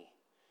me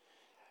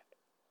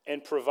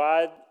and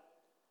provide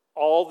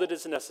all that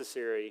is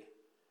necessary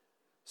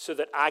so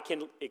that I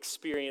can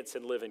experience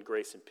and live in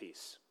grace and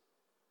peace.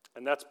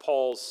 And that's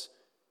Paul's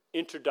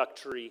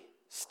introductory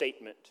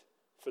statement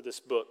for this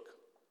book.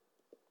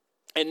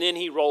 And then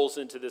he rolls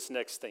into this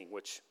next thing,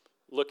 which,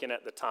 looking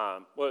at the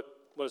time, what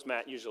does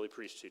Matt usually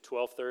preach to?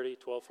 12:30,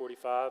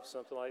 12:45,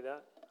 something like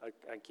that?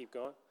 I keep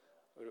going?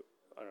 I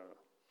don't know.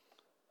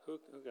 Who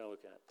can I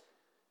look at?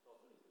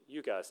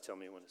 You guys tell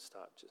me when to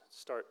stop. Just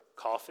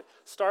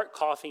start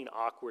coughing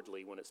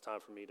awkwardly when it's time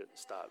for me to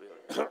stop.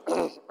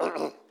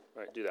 All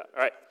right, do that.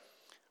 All right.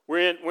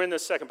 We're in the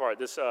second part,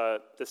 this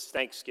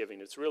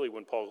Thanksgiving. It's really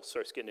when Paul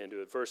starts getting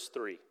into it. Verse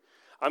 3.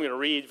 I'm going to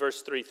read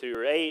verse 3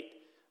 through 8.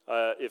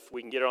 If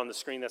we can get it on the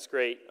screen, that's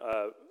great.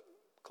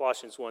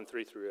 Colossians 1,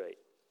 3 through 8.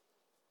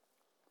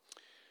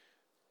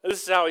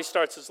 This is how he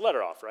starts his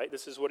letter off, right?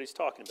 This is what he's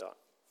talking about.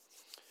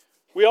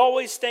 We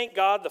always thank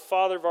God, the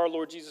Father of our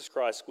Lord Jesus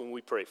Christ, when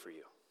we pray for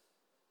you.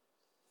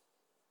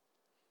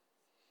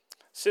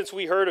 Since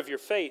we heard of your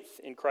faith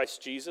in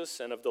Christ Jesus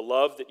and of the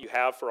love that you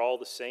have for all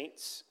the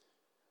saints.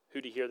 Who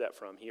did he hear that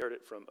from? He heard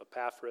it from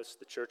Epaphras,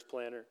 the church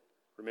planter.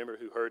 Remember,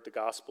 who heard the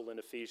gospel in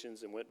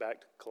Ephesians and went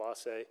back to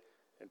Colossae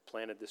and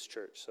planted this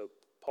church. So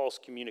Paul's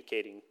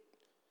communicating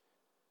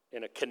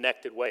in a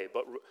connected way.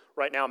 But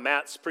right now,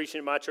 Matt's preaching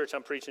at my church,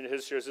 I'm preaching at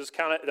his church. This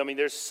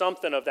there's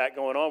something of that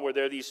going on where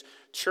there are these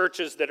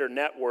churches that are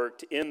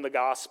networked in the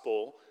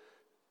gospel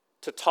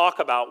to talk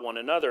about one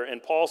another.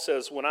 And Paul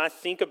says, when I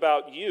think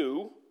about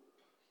you,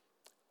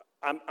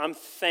 I'm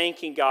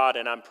thanking God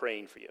and I'm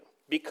praying for you.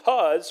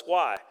 Because,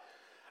 why?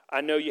 I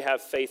know you have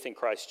faith in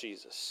Christ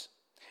Jesus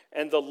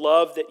and the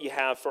love that you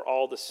have for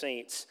all the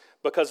saints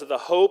because of the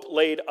hope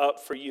laid up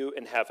for you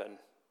in heaven.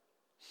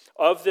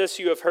 Of this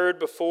you have heard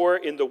before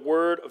in the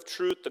word of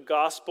truth, the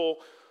gospel,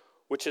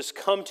 which has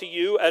come to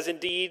you, as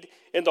indeed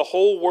in the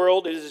whole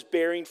world it is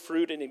bearing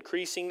fruit and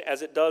increasing,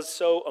 as it does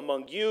so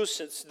among you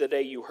since the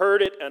day you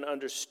heard it and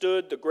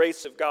understood the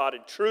grace of God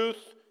in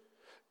truth,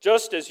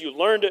 just as you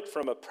learned it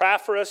from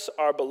Epaphras,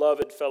 our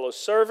beloved fellow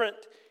servant.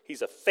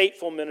 He's a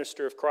faithful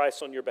minister of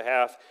Christ on your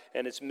behalf,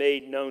 and it's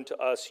made known to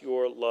us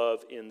your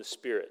love in the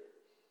Spirit.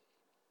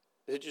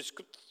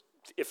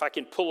 If I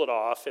can pull it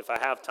off, if I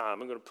have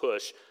time, I'm going to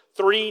push.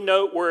 3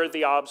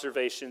 noteworthy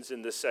observations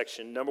in this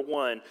section. Number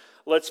 1,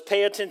 let's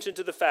pay attention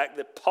to the fact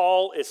that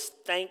Paul is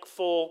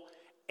thankful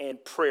and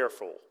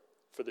prayerful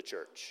for the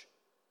church.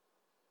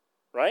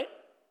 Right?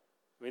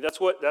 I mean, that's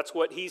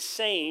what he's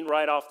saying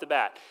right off the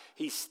bat.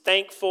 He's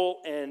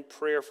thankful and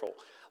prayerful.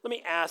 Let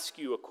me ask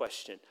you a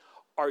question.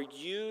 Are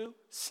you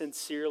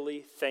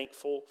sincerely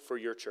thankful for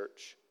your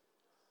church?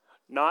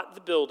 Not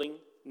the building,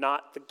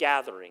 not the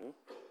gathering,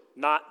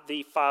 not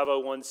the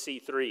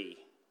 501c3.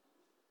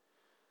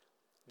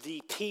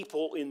 The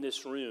people in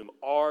this room,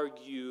 are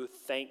you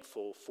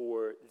thankful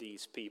for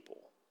these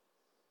people?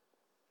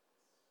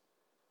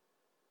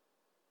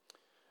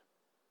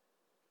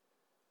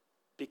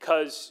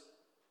 Because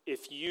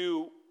if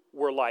you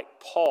were like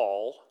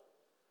Paul,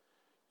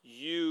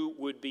 you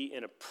would be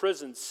in a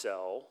prison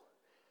cell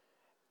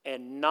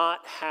and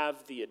not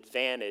have the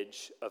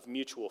advantage of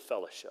mutual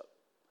fellowship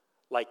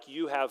like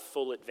you have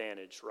full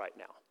advantage right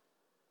now.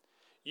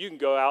 You can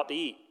go out to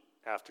eat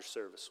after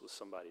service with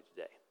somebody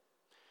today.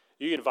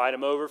 You can invite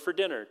them over for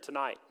dinner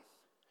tonight.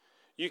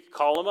 You can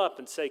call them up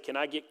and say, can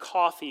I get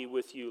coffee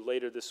with you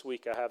later this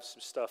week? I have some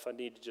stuff I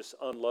need to just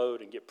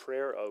unload and get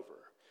prayer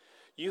over.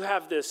 You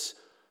have this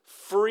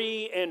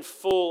free and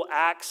full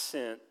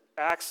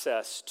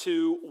access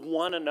to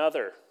one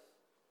another.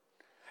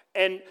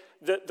 And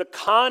the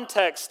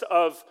context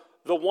of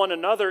the one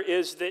another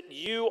is that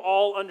you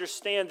all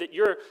understand that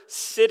you're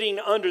sitting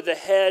under the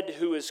head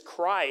who is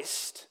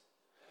Christ,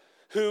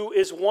 who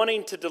is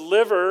wanting to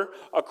deliver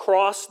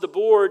across the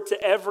board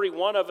to every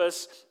one of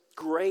us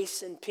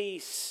grace and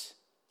peace.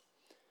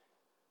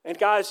 And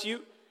guys,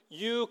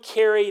 you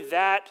carry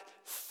that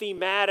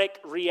thematic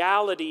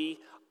reality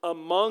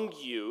among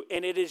you,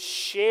 and it is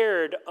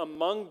shared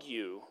among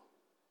you.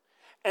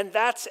 And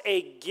that's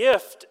a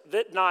gift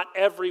that not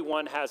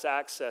everyone has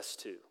access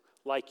to,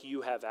 like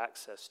you have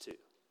access to.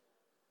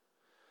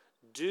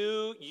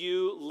 Do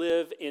you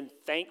live in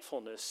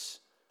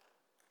thankfulness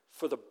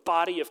for the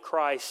body of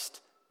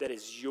Christ that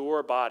is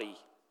your body,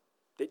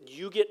 that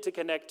you get to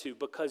connect to,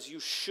 because you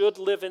should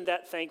live in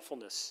that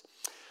thankfulness?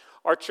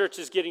 Our church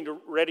is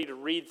ready to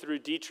read through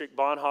Dietrich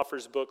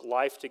Bonhoeffer's book,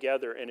 Life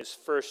Together, and his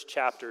first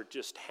chapter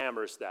just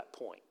hammers that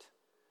point.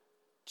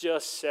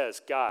 Just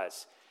says,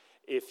 guys,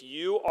 if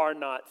you are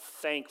not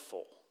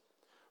thankful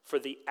for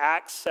the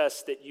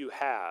access that you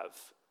have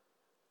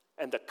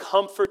and the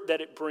comfort that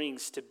it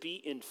brings to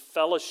be in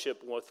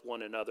fellowship with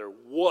one another,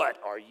 what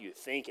are you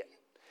thinking?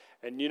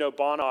 And you know,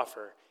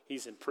 Bonhoeffer,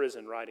 he's in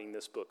prison writing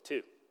this book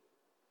too.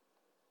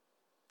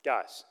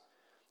 Guys,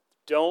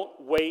 don't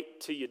wait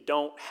till you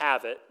don't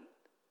have it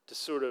to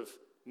sort of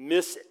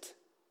miss it.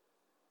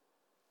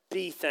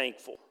 Be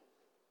thankful.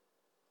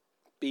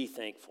 Be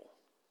thankful.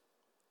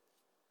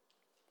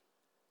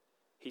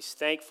 He's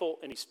thankful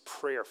and he's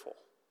prayerful.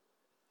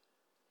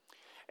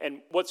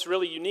 And what's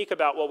really unique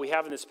about what we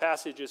have in this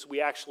passage is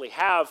we actually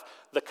have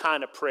the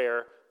kind of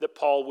prayer that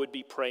Paul would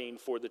be praying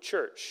for the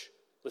church.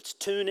 Let's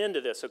tune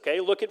into this,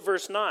 okay? Look at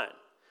verse 9.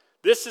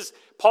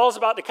 Paul's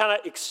about to kind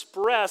of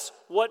express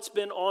what's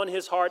been on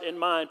his heart and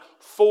mind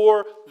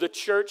for the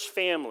church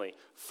family,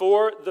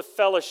 for the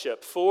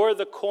fellowship, for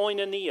the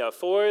koinonia,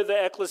 for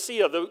the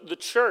ecclesia, the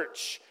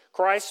church,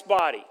 Christ's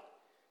body.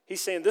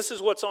 He's saying, this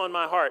is what's on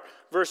my heart.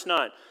 Verse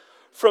 9,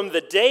 from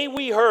the day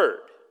we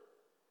heard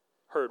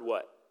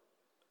what?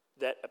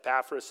 That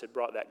Epaphras had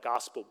brought that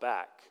gospel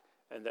back,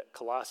 and that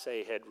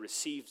Colossae had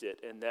received it,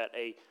 and that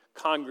a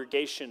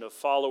congregation of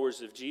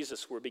followers of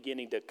Jesus were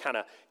beginning to kind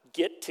of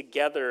get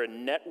together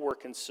and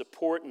network and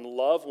support and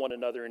love one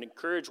another and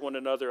encourage one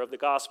another of the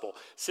gospel.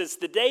 Since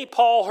the day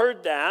Paul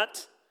heard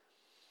that,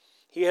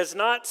 he has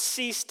not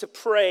ceased to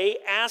pray,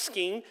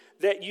 asking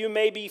that you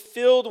may be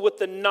filled with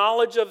the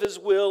knowledge of his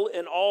will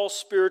and all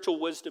spiritual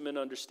wisdom and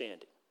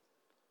understanding.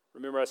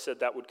 Remember I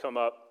said that would come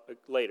up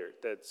later.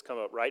 That's come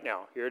up right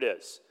now. Here it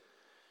is.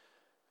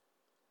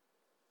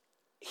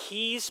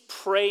 He's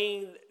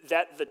praying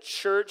that the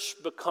church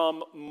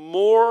become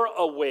more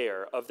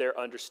aware of their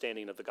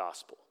understanding of the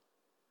gospel,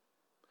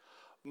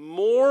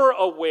 more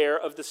aware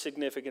of the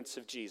significance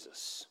of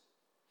Jesus,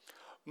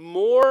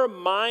 more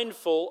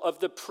mindful of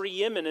the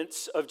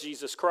preeminence of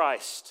Jesus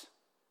Christ,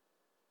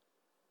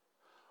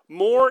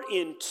 more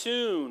in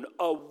tune,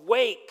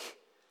 awake,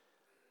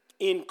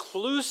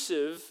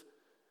 inclusive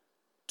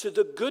to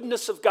the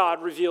goodness of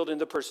God revealed in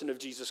the person of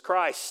Jesus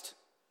Christ.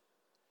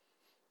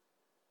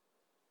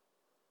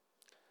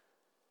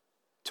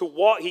 To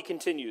walk, he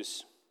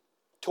continues,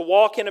 to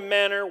walk in a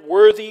manner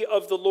worthy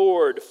of the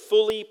Lord,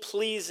 fully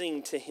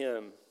pleasing to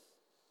him,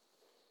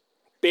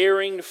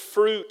 bearing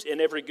fruit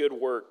in every good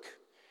work,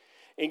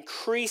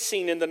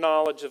 increasing in the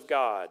knowledge of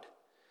God.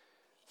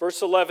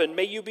 Verse 11,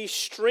 may you be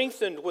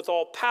strengthened with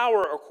all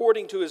power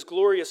according to his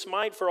glorious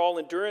might for all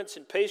endurance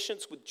and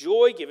patience with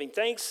joy, giving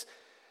thanks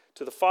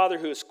to the Father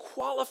who has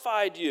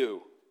qualified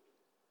you.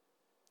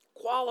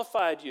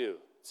 Qualified you.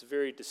 It's a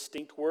very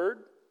distinct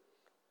word.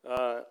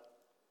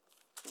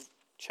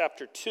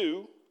 Chapter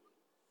 2,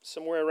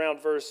 somewhere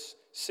around verse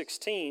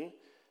 16,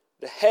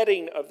 the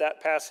heading of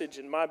that passage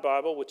in my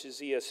Bible, which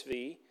is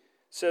ESV,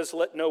 says,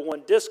 let no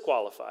one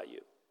disqualify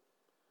you.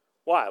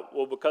 Why?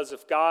 Well, because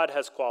if God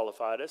has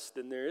qualified us,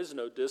 then there is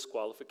no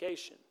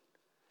disqualification,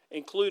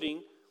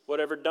 including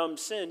whatever dumb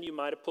sin you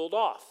might have pulled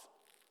off.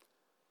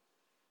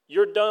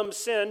 Your dumb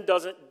sin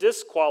doesn't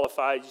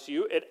disqualify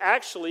you. It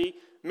actually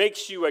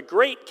makes you a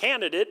great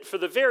candidate for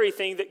the very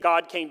thing that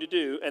God came to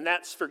do, and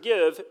that's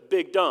forgive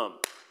big dumb.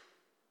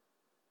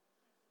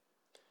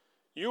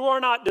 You are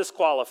not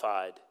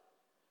disqualified.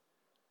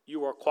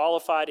 You are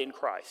qualified in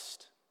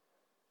Christ.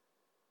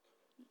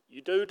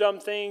 You do dumb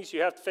things,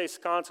 you have to face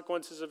the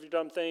consequences of your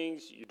dumb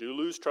things. You do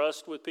lose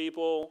trust with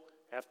people,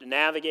 have to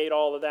navigate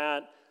all of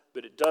that,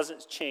 but it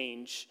doesn't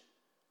change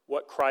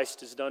what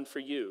Christ has done for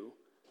you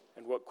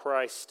and what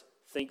Christ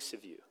thinks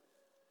of you.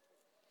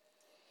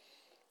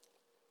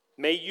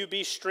 May you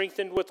be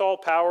strengthened with all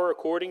power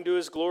according to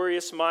his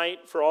glorious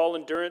might for all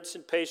endurance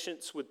and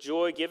patience with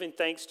joy, giving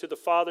thanks to the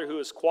Father who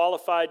has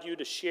qualified you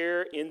to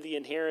share in the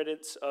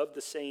inheritance of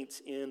the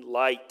saints in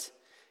light.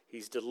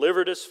 He's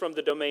delivered us from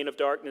the domain of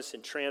darkness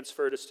and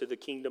transferred us to the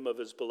kingdom of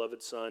his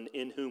beloved Son,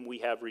 in whom we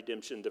have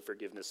redemption, the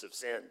forgiveness of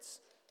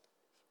sins.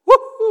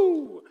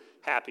 Woohoo!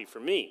 Happy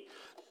for me.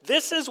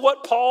 This is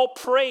what Paul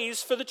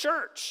prays for the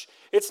church.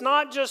 It's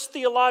not just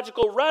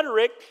theological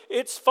rhetoric,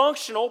 it's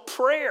functional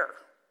prayer.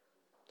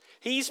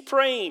 He's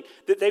praying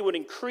that they would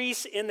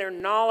increase in their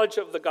knowledge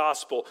of the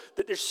gospel,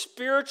 that their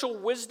spiritual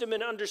wisdom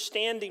and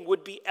understanding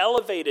would be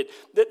elevated,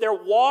 that their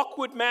walk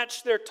would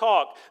match their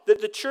talk,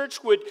 that the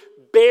church would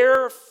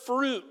bear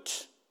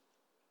fruit.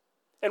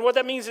 And what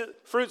that means is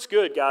fruit's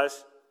good,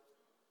 guys.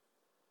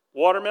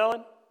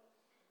 Watermelon,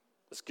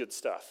 that's good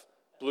stuff.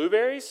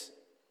 Blueberries,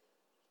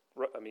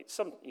 I mean,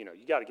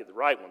 you got to get the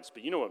right ones,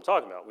 but you know what I'm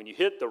talking about. When you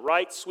hit the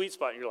right sweet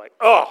spot, you're like,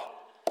 oh,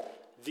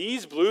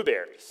 these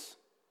blueberries.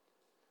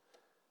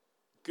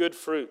 Good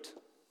fruit.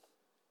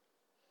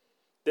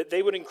 That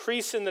they would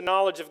increase in the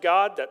knowledge of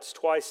God. That's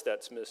twice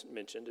that's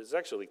mentioned. It's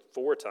actually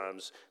 4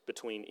 times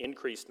between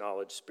increased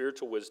knowledge,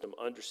 spiritual wisdom,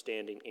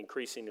 understanding,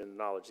 increasing in the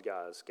knowledge of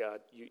God,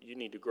 you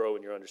need to grow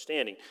in your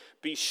understanding.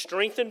 Be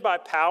strengthened by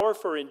power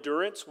for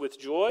endurance with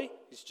joy.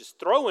 He's just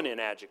throwing in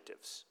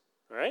adjectives,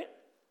 right?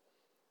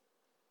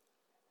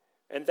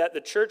 And that the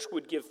church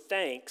would give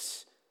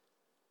thanks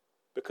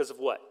because of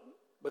what?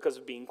 Because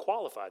of being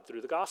qualified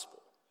through the gospel.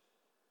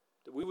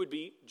 That we would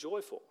be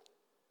joyful.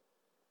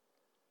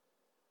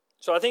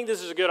 So I think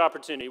this is a good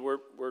opportunity. We're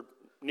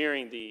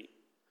nearing the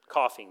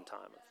coughing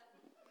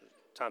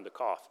time to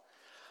cough.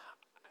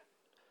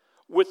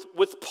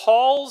 With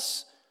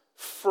Paul's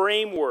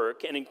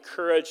framework and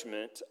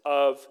encouragement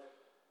of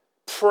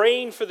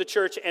praying for the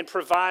church and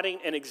providing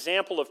an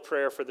example of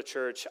prayer for the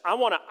church, I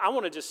want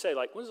to just say,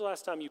 like, when's the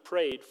last time you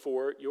prayed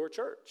for your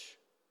church?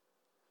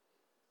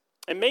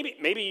 And maybe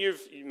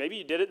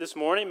you did it this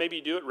morning, maybe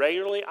you do it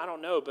regularly, I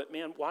don't know, but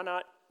man, why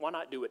not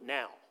do it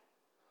now?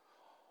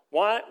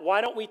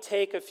 Why don't we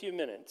take a few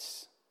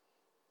minutes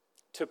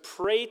to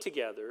pray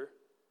together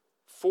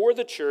for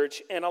the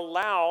church and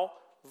allow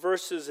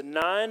verses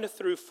 9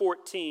 through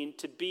 14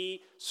 to be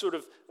sort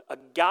of a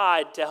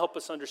guide to help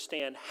us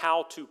understand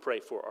how to pray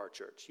for our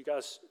church? You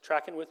guys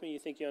tracking with me? You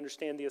think you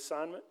understand the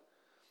assignment?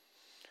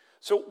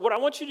 So what I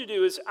want you to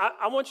do is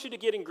I want you to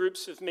get in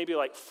groups of maybe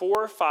like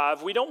 4 or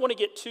 5. We don't want to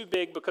get too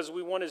big because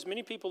we want as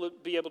many people to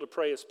be able to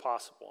pray as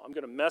possible. I'm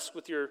going to mess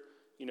with your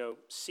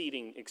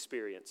seating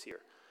experience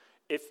here.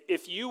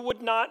 If you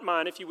would not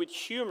mind, if you would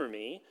humor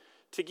me,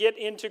 to get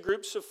into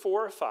groups of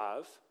 4 or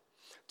 5,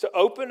 to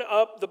open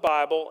up the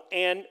Bible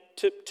and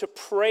to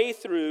pray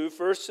through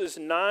verses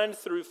 9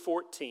 through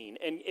 14.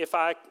 And if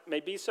I may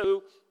be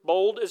so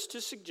bold as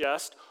to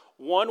suggest,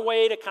 one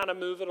way to kind of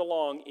move it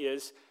along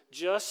is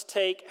just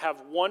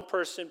have one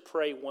person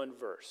pray one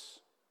verse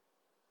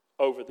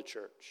over the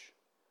church.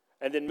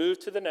 And then move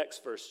to the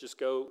next verse. Just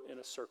go in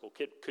a circle.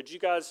 Could you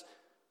guys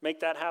make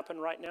that happen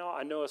right now?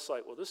 I know it's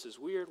like, well, this is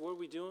weird. What are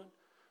we doing?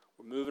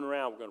 We're moving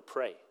around. We're going to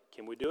pray.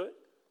 Can we do it?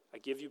 I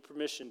give you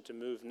permission to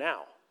move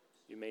now.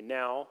 You may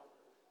now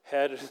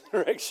head in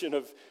the direction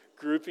of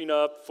grouping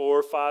up 4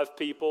 or 5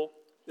 people.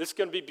 This is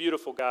going to be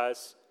beautiful,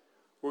 guys.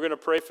 We're going to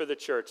pray for the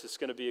church. It's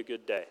going to be a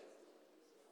good day.